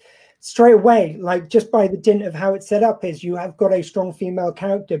fact that straight away, like just by the dint of how it's set up, is you have got a strong female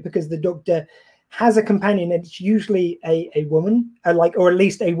character, because the Doctor has a companion, and it's usually a woman, or at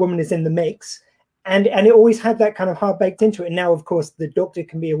least a woman is in the mix, and it always had that kind of heart baked into it. And now, of course, the Doctor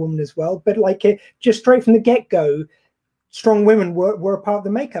can be a woman as well, but just straight from the get-go, strong women were a part of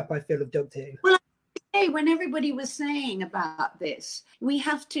the makeup, I feel, of Doctor Who. Well, when everybody was saying about this, we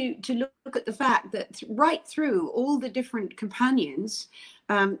have to look at the fact that right through all the different companions,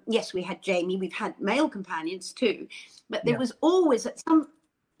 yes, we had Jamie, we've had male companions too, but there was always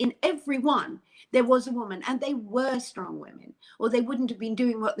in every one, there was a woman, and they were strong women, or they wouldn't have been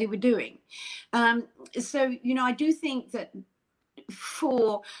doing what they were doing. So, I do think that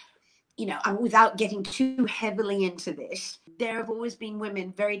without getting too heavily into this, there have always been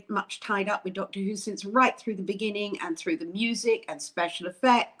women very much tied up with Doctor Who since right through the beginning, and through the music and special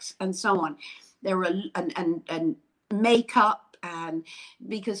effects and so on. There were and makeup, and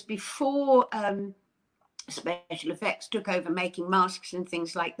because before special effects took over making masks and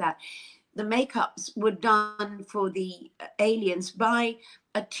things like that, the makeups were done for the aliens by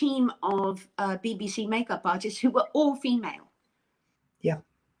a team of BBC makeup artists who were all female. Yeah.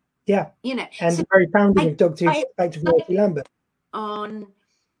 And the very founding of Doctor Who, back to Rosie Lambert. On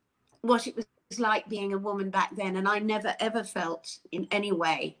what it was like being a woman back then, and I never ever felt in any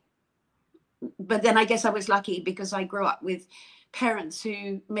way. But then I guess I was lucky, because I grew up with parents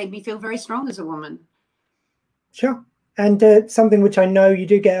who made me feel very strong as a woman. Sure. And something which I know you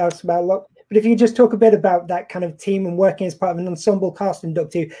do get asked about a lot, but if you just talk a bit about that kind of team and working as part of an ensemble cast in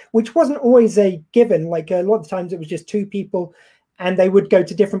Doctor Who, which wasn't always a given. Like a lot of times it was just two people, and they would go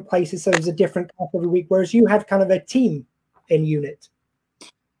to different places, so it was a different cast every week, whereas you had kind of a team in unit.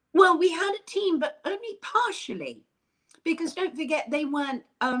 Well, we had a team, but only partially, because don't forget, they weren't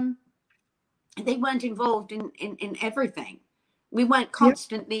involved in everything. We weren't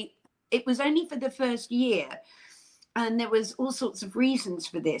constantly. It was only for the first year, and there was all sorts of reasons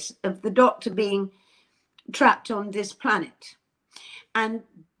for this, of the Doctor being trapped on this planet. And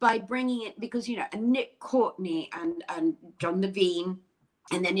by bringing it, because, and Nick Courtney and John Levine,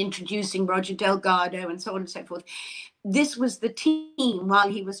 and then introducing Roger Delgado and so on and so forth, this was the team while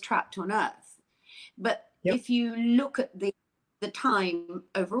he was trapped on Earth. But if you look at the time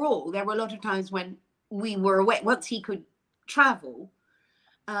overall, there were a lot of times when we were away. Once he could travel,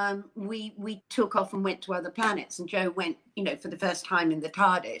 we took off and went to other planets, and Joe went, for the first time in the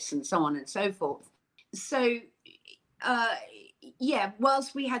TARDIS and so on and so forth. So,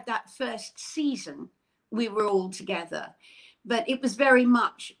 whilst we had that first season, we were all together, but it was very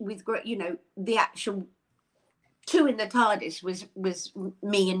much with, the actual two in the TARDIS was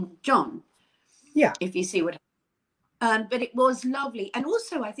me and John. Yeah. If you see what but it was lovely. And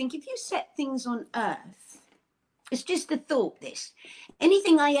also, I think if you set things on Earth, it's just a thought, this.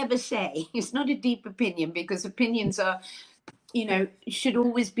 Anything I ever say, it's not a deep opinion, because opinions are, should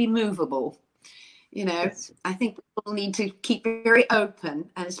always be movable. Yes. I think people need to keep very open,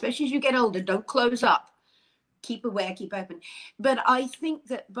 and especially as you get older, don't close up. Keep aware, keep open. But I think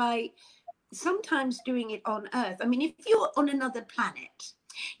that by sometimes doing it on Earth, I mean, if you're on another planet,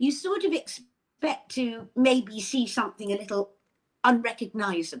 you sort of expect to maybe see something a little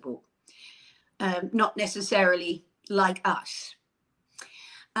unrecognizable, not necessarily like us.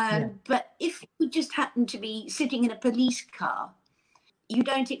 But if you just happen to be sitting in a police car, you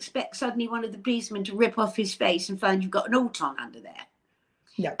don't expect suddenly one of the policemen to rip off his face and find you've got an Auton under there.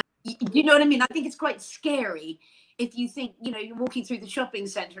 Yeah. You know what I mean? I think it's quite scary if you think, you know, you're walking through the shopping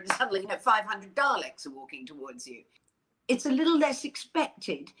centre and suddenly, you know, 500 Daleks are walking towards you. It's a little less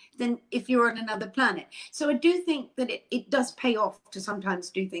expected than if you're on another planet. So I do think that it does pay off to sometimes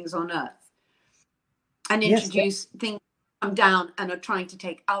do things on Earth and introduce things that come down and are trying to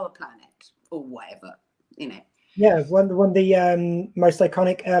take our planet or whatever, you know. Yeah, one of the most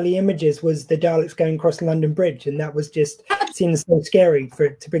iconic early images was the Daleks going across London Bridge, and that was just seen so scary for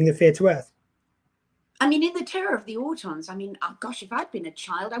it to bring the fear to Earth. I mean, in the terror of the Autons, I mean, oh gosh, if I'd been a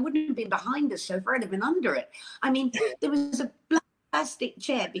child, I wouldn't have been behind the sofa, I'd have been under it. I mean, there was a black plastic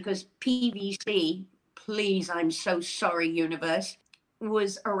chair because PVC, please, I'm so sorry, universe,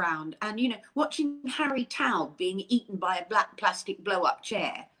 was around. And, you know, watching Harry Taub being eaten by a black plastic blow-up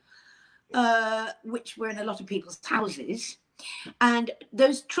chair, which were in a lot of people's houses. And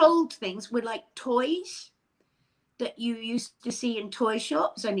those trolled things were like toys that you used to see in toy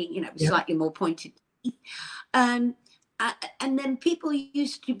shops, only, you know, slightly more pointed. And then people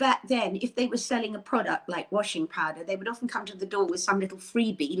used to back then, if they were selling a product like washing powder, they would often come to the door with some little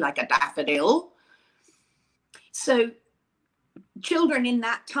freebie like a daffodil. So children in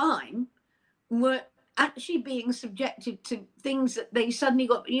that time were actually being subjected to things that they suddenly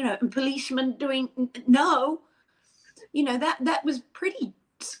got, you know, and policemen doing that was pretty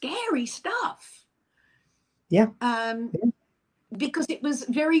scary stuff. Because it was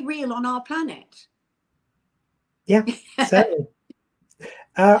very real on our planet. Yeah, certainly.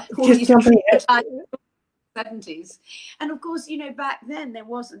 Just jumping ahead. 70s. And of course, you know, back then there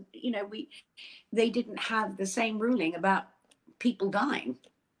wasn't, you know, they didn't have the same ruling about people dying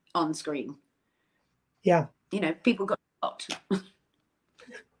on screen. Yeah. You know, people got shot.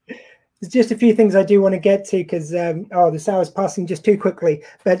 There's just a few things I do want to get to because, this hour is passing just too quickly.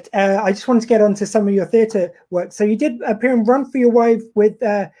 But I just wanted to get on to some of your theatre work. So you did appear in Run for Your Wife with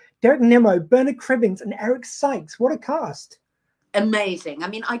Derek Nimmo, Bernard Cribbins, and Eric Sykes. What a cast. Amazing. I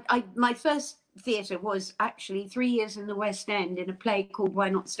mean, I my first theatre was actually 3 years in the West End in a play called Why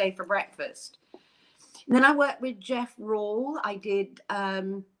Not Stay for Breakfast. And then I worked with Jeff Rawle. I did,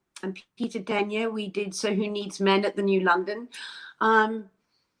 and Peter Denyer. We did So Who Needs Men at the New London. Then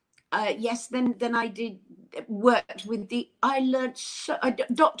I worked with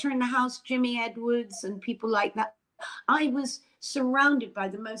Doctor in the House, Jimmy Edwards, and people like that. I was surrounded by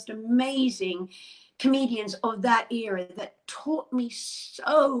the most amazing comedians of that era that taught me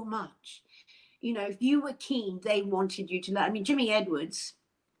so much. You know, if you were keen, they wanted you to learn. I mean, Jimmy Edwards,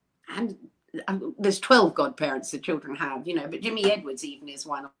 and there's 12 godparents the children have, you know, but Jimmy Edwards even is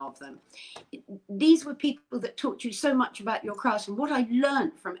one of them. These were people that taught you so much about your craft, and what I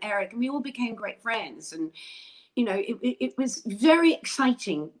learned from Eric, and we all became great friends. And, you know, it was very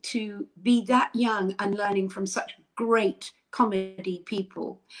exciting to be that young and learning from such great comedy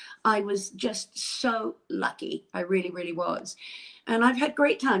people. I was just so lucky. I really, really was. And I've had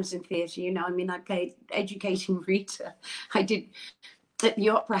great times in theatre, you know. I mean, I played Educating Rita. I did at the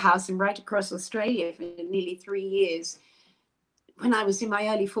Opera House and right across Australia for nearly 3 years when I was in my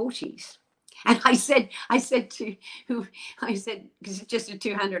early 40s. And I said, because it's just a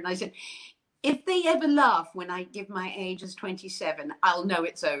 200, and I said, if they ever laugh when I give my age as 27, I'll know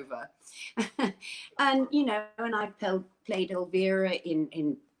it's over. And, you know, and I played Elvira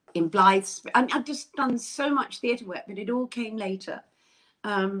in Blythe's. I mean, I've just done so much theatre work, but it all came later.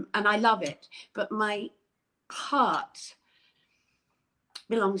 And I love it. But my heart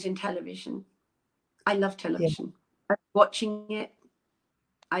belongs in television. I love television. Yeah. Watching it.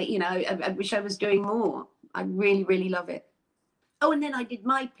 I wish I was doing more. I really, really love it. Oh, and then I did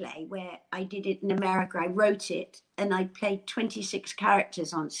my play where I did it in America. I wrote it and I played 26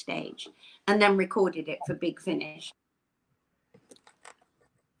 characters on stage and then recorded it for Big Finish.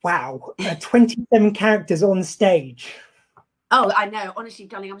 Wow, 27 characters on stage. Oh, I know. Honestly,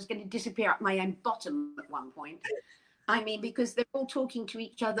 darling, I was going to disappear up my own bottom at one point. I mean, because they're all talking to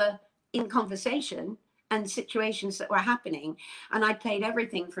each other in conversation and situations that were happening. And I played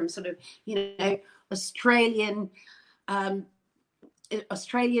everything from sort of, you know, Australian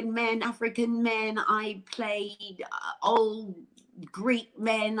men, African men. I played old Greek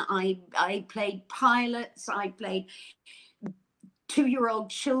men. I played pilots. I played 2-year-old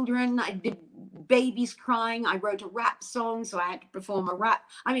children. I did babies crying. I wrote a rap song, so I had to perform a rap.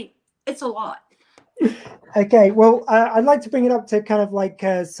 I mean, it's a lot. Okay, well, I'd like to bring it up to kind of like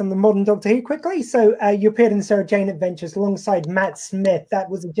some of the modern Doctor Who quickly. So you appeared in Sarah Jane Adventures alongside Matt Smith. That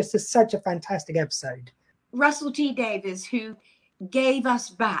was just such a fantastic episode. Russell T Davies, who gave us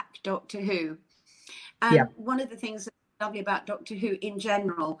back Doctor Who. And one of the things that's lovely about Doctor Who in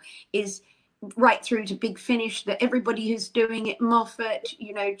general is right through to Big Finish, that everybody who's doing it, Moffat,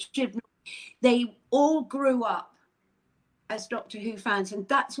 you know, they all grew up as Doctor Who fans. And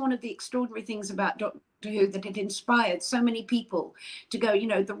that's one of the extraordinary things about Doctor Who, that it inspired so many people to go, you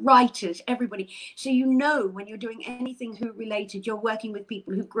know, the writers, everybody. So, you know, when you're doing anything Who related, you're working with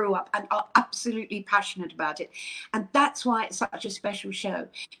people who grew up and are absolutely passionate about it. And that's why it's such a special show,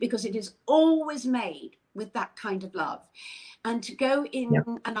 because it is always made with that kind of love. And to go in,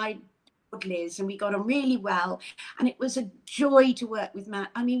 and I Liz, and we got on really well, and it was a joy to work with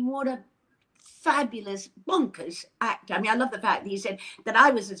Matt. I mean, what a fabulous, bonkers actor. I mean, I love the fact that he said that I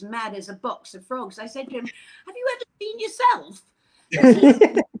was as mad as a box of frogs. I said to him, have you ever seen yourself?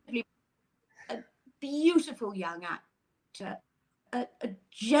 He's a beautiful young actor, a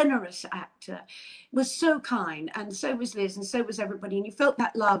generous actor, was so kind, and so was Liz, and so was everybody, and you felt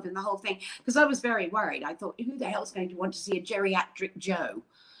that love and the whole thing. Because I was very worried. I thought, who the hell's going to want to see a geriatric Joe?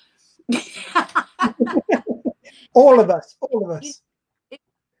 all of us.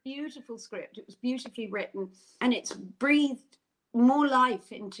 Beautiful script. It was beautifully written, and it's breathed more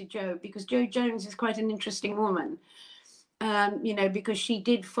life into Jo, because Jo Jones is quite an interesting woman, you know, because she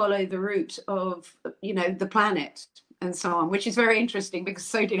did follow the route of, you know, the planet and so on, which is very interesting, because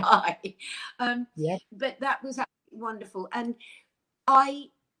so did I. But that was absolutely wonderful. And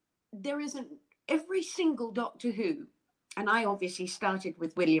there isn't every single Doctor Who, and I obviously started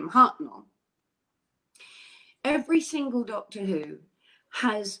with William Hartnell, every single Doctor Who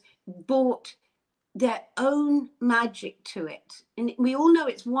has brought their own magic to it. And we all know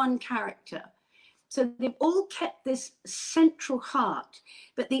it's one character. So they've all kept this central heart,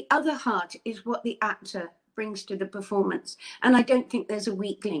 but the other heart is what the actor brings to the performance. And I don't think there's a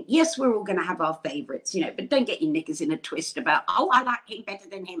weak link. Yes, we're all going to have our favorites, you know, but don't get your knickers in a twist about, oh, I like him better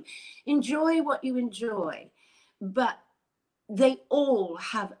than him. Enjoy what you enjoy. But they all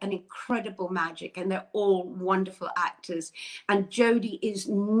have an incredible magic, and they're all wonderful actors. And Jodie is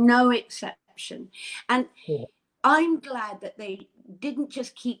no exception. And I'm glad that they didn't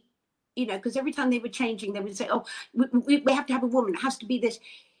just keep, you know, because every time they were changing, they would say, oh, we have to have a woman. It has to be this.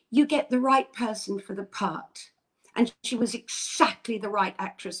 You get the right person for the part. And she was exactly the right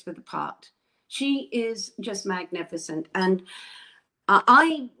actress for the part. She is just magnificent. And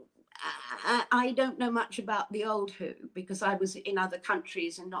I don't know much about the old Who, because I was in other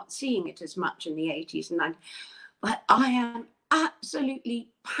countries and not seeing it as much in the 80s and 90s. But I am absolutely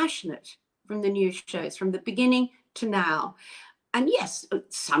passionate from the new shows, from the beginning to now. And yes,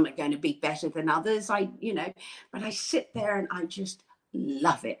 some are going to be better than others, but I sit there and I just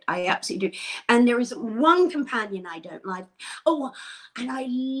love it. I absolutely do. And there is one companion I don't like. Oh, and I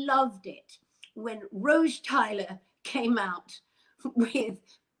loved it when Rose Tyler came out with,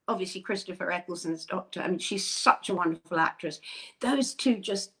 obviously, Christopher Eccleston's Doctor. I mean, she's such a wonderful actress. Those two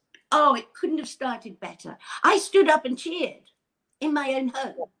just, it couldn't have started better. I stood up and cheered in my own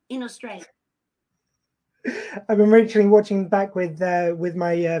home in Australia. I've been recently watching back with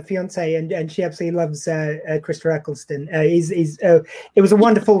my fiance, and she absolutely loves Christopher Eccleston. It was a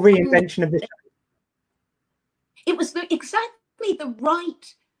wonderful reinvention of the show. It was exactly the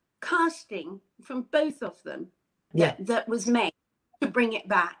right casting from both of them that was made to bring it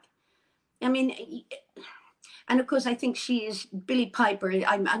back. I mean, and of course, I think she is Billie Piper.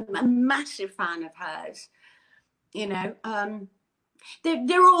 I'm a massive fan of hers. You know,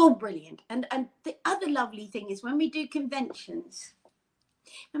 they're all brilliant. And the other lovely thing is when we do conventions,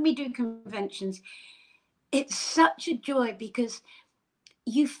 it's such a joy because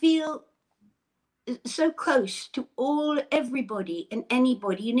you feel so close to everybody and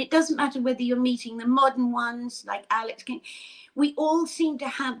anybody, and it doesn't matter whether you're meeting the modern ones like Alex King. We all seem to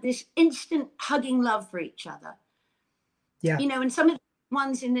have this instant hugging love for each other. Yeah, you know, and some of the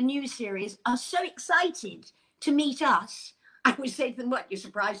ones in the new series are so excited to meet us. I would say to them, "What? You're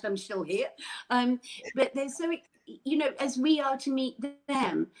surprised I'm still here?" But they're so, you know, as we are to meet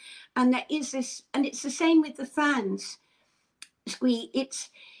them, and there is this, and it's the same with the fans.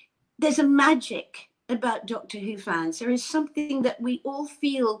 There's a magic about Doctor Who fans. There is something that we all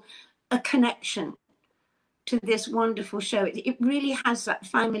feel a connection to this wonderful show. It really has that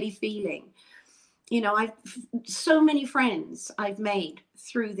family feeling. You know, I've so many friends I've made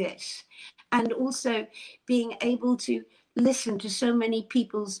through this, and also being able to listen to so many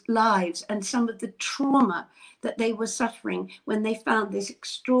people's lives and some of the trauma that they were suffering when they found this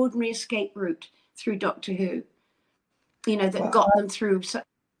extraordinary escape route through Doctor Who, that got them through such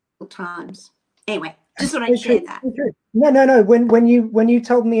times. Anyway, just thought I'd share that. No. When you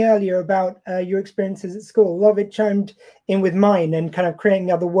told me earlier about your experiences at school, a lot of it chimed in with mine and kind of creating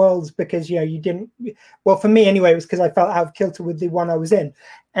other worlds, because you didn't. Well, for me anyway, it was because I felt out of kilter with the one I was in,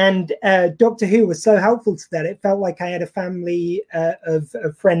 and Doctor Who was so helpful to that. It felt like I had a family of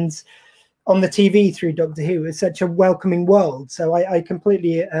friends on the TV through Doctor Who. It's such a welcoming world. So I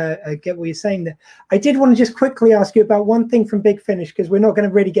completely get what you're saying there. I did want to just quickly ask you about one thing from Big Finish, because we're not going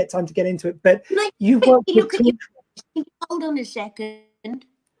to really get time to get into it, but you've worked with... Hold on a second.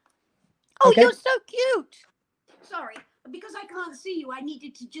 Oh, okay. You're so cute. Sorry, because I can't see you, I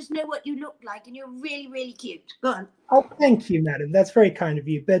needed to just know what you look like, and you're really, really cute. Go on. Oh, thank you, madam. That's very kind of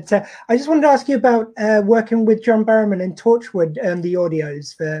you. But I just wanted to ask you about working with John Barrowman and Torchwood and the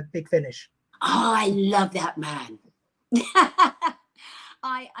audios for Big Finish. Oh, I love that man.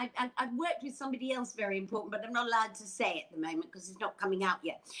 I've worked with somebody else very important, but I'm not allowed to say at the moment because it's not coming out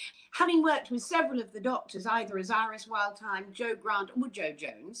yet. Having worked with several of the doctors, either as Iris Wildtime, Joe Grant, or Joe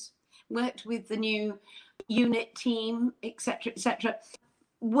Jones, worked with the new unit team, etc., etc.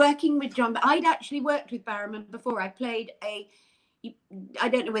 Working with John, I'd actually worked with Barrowman before. I played I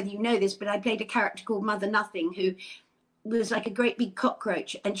don't know whether you know this, but I played a character called Mother Nothing, who was like a great big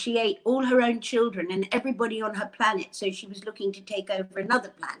cockroach, and she ate all her own children and everybody on her planet, so she was looking to take over another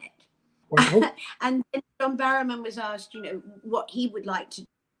planet. And then John Barrowman was asked, what he would like to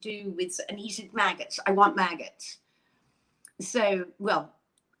do with, and he said, maggots. I want maggots. So, well,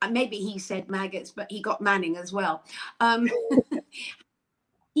 maybe he said maggots, but he got Manning as well.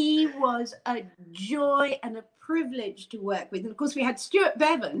 He was a joy and a privilege to work with. And of course, we had Stuart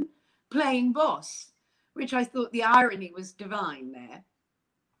Bevan playing Boss, which I thought the irony was divine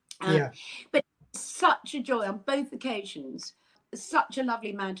there. But such a joy on both occasions. Such a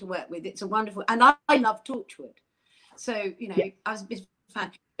lovely man to work with. It's a wonderful, and I love Torchwood. So, I was a bit of a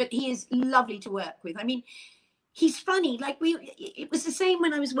fan. But he is lovely to work with. I mean, he's funny. It was the same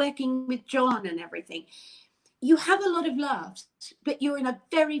when I was working with John and everything. You have a lot of laughs, but you're in a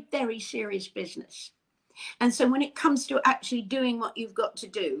very, very serious business. And so when it comes to actually doing what you've got to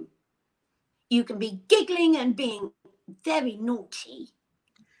do, you can be giggling and being very naughty,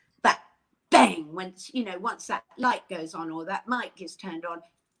 but bang, once that light goes on or that mic is turned on,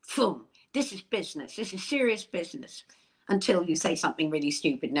 boom, this is business. This is serious business, until you say something really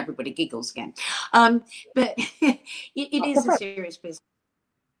stupid and everybody giggles again. But it is a serious business.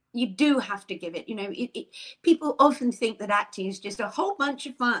 You do have to give it, people often think that acting is just a whole bunch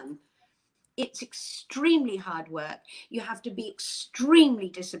of fun. It's extremely hard work. You have to be extremely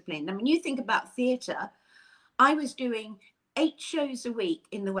disciplined. I mean, you think about theatre. I was doing 8 shows a week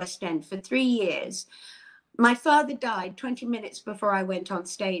in the West End for 3 years. My father died 20 minutes before I went on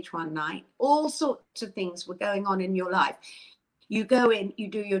stage one night. All sorts of things were going on in your life. You go in, you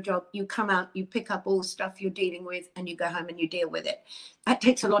do your job, you come out, you pick up all the stuff you're dealing with, and you go home and you deal with it. That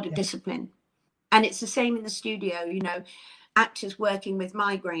takes a lot of discipline. And it's the same in the studio, actors working with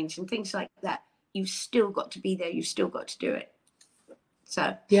migraines and things like that. You've still got to be there. You've still got to do it.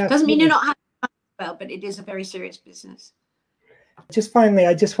 So doesn't mean you're not having fun as well, but it is a very serious business. Just finally,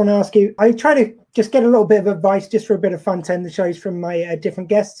 I just want to ask you, I try to just get a little bit of advice just for a bit of fun to end the shows from my different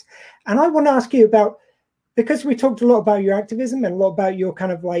guests. And I want to ask you about, because we talked a lot about your activism and a lot about your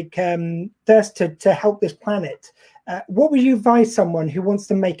kind of thirst to help this planet. What would you advise someone who wants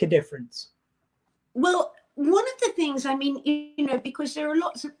to make a difference? Well, one of the things, I mean, because there are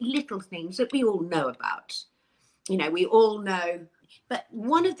lots of little things that we all know about, we all know, but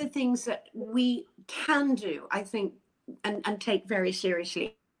one of the things that we can do, I think, and take very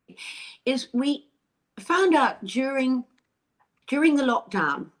seriously, is we found out during the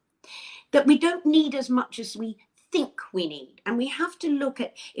lockdown that we don't need as much as we think we need. And we have to look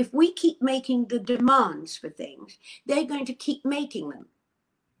at, if we keep making the demands for things, they're going to keep making them.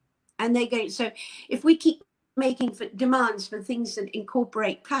 And so if we keep making demands for things that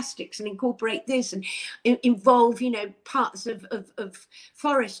incorporate plastics and incorporate this and involve, parts of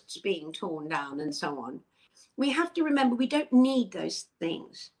forests being torn down and so on, we have to remember we don't need those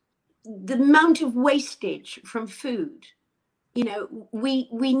things. The amount of wastage from food, we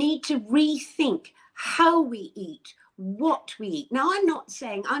need to rethink how we eat, what we eat. Now, I'm not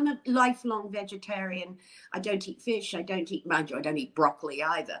saying I'm a lifelong vegetarian. I don't eat fish. I don't eat broccoli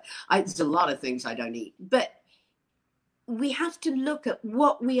either. There's a lot of things I don't eat. But we have to look at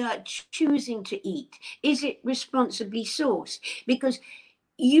what we are choosing to eat. Is it responsibly sourced? Because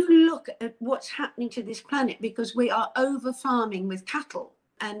you look at what's happening to this planet because we are over farming with cattle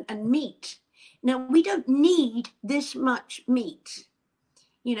and meat. Now, we don't need this much meat.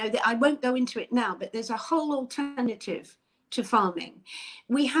 You know, I won't go into it now, but there's a whole alternative to farming.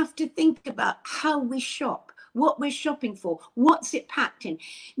 We have to think about how we shop, what we're shopping for, what's it packed in.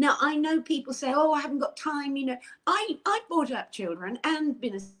 Now, I know people say, oh, I haven't got time. You know, I brought up children and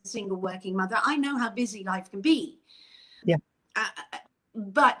been a single working mother. I know how busy life can be. Yeah.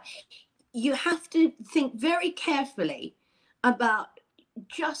 But you have to think very carefully about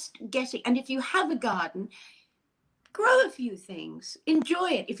just getting, and if you have a garden, grow a few things, enjoy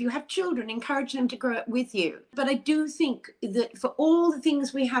it. If you have children, encourage them to grow it with you. But I do think that for all the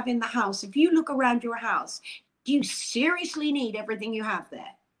things we have in the house, if you look around your house, do you seriously need everything you have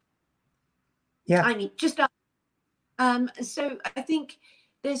there? Yeah. I mean, just so I think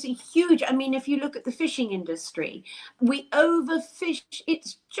there's a huge, I mean, if you look at the fishing industry, we overfish.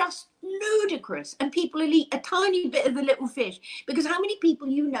 It's just ludicrous. And people will eat a tiny bit of the little fish, because how many people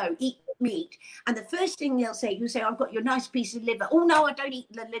you know eat meat, and the first thing they'll say, you say, I've got your nice piece of liver. Oh, no, I don't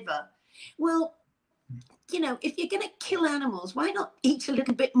eat the liver. Well, you know, if you're going to kill animals, why not eat a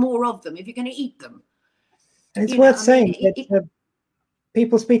little bit more of them if you're going to eat them? And it's worth saying that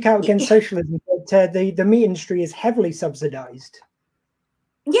people speak out against socialism, but the meat industry is heavily subsidized.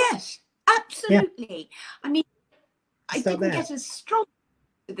 Yes, absolutely. Yeah. I mean, I didn't get as strong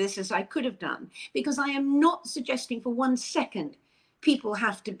to this as I could have done, because I am not suggesting for 1 second people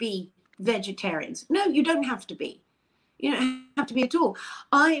have to be vegetarians. No, you don't have to be. You don't have to be at all.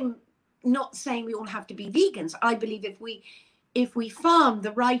 I'm not saying we all have to be vegans. I believe if we farm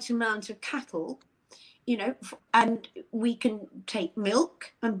the right amount of cattle, you know, and we can take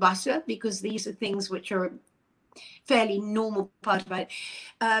milk and butter, because these are things which are a fairly normal part of it.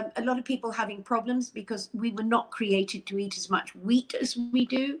 A lot of people having problems because we were not created to eat as much wheat as we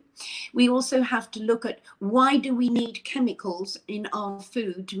do. We also have to look at, why do we need chemicals in our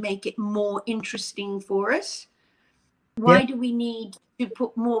food to make it more interesting for us? Why do we need to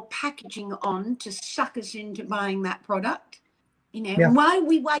put more packaging on to suck us into buying that product? You know, why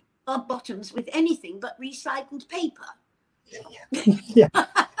we wipe our bottoms with anything but recycled paper? Yeah.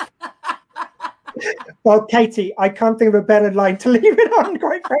 Well, Katy, I can't think of a better line to leave it on,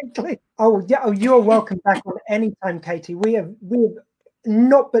 quite frankly. Oh, yeah. Oh, you're welcome back on anytime, Katy. We have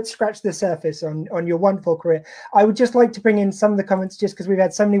not but scratched the surface on your wonderful career. I would just like to bring in some of the comments, just because we've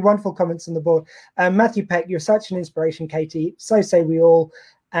had so many wonderful comments on the board. Matthew Peck, you're such an inspiration, Katy. So say we all.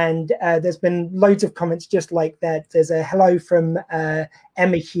 And there's been loads of comments just like that. There's a hello from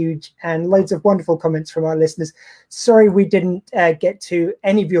Emma Huge, and loads of wonderful comments from our listeners. Sorry we didn't get to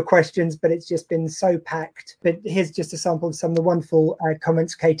any of your questions, but it's just been so packed. But here's just a sample of some of the wonderful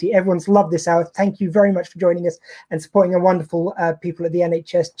comments, Katy. Everyone's loved this hour. Thank you very much for joining us and supporting our wonderful people at the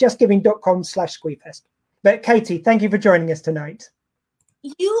NHS. justgiving.com/squeefest. But Katy, thank you for joining us tonight.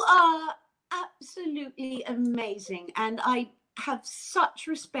 You are absolutely amazing. And I have such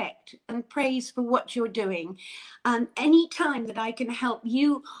respect and praise for what you're doing, and any time that I can help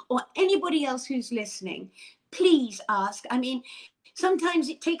you or anybody else who's listening, please ask. I mean, sometimes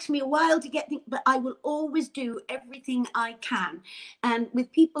it takes me a while to get things, but I will always do everything I can. And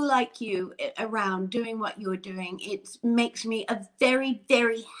with people like you around doing what you're doing, it makes me a very,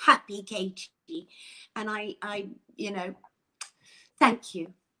 very happy Katy. And I you know, thank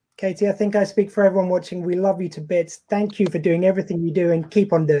you. Katy, I think I speak for everyone watching. We love you to bits. Thank you for doing everything you do, and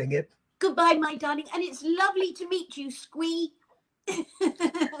keep on doing it. Goodbye, my darling. And it's lovely to meet you, Squee. Love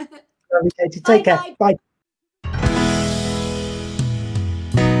you, Katy. Take care. Bye.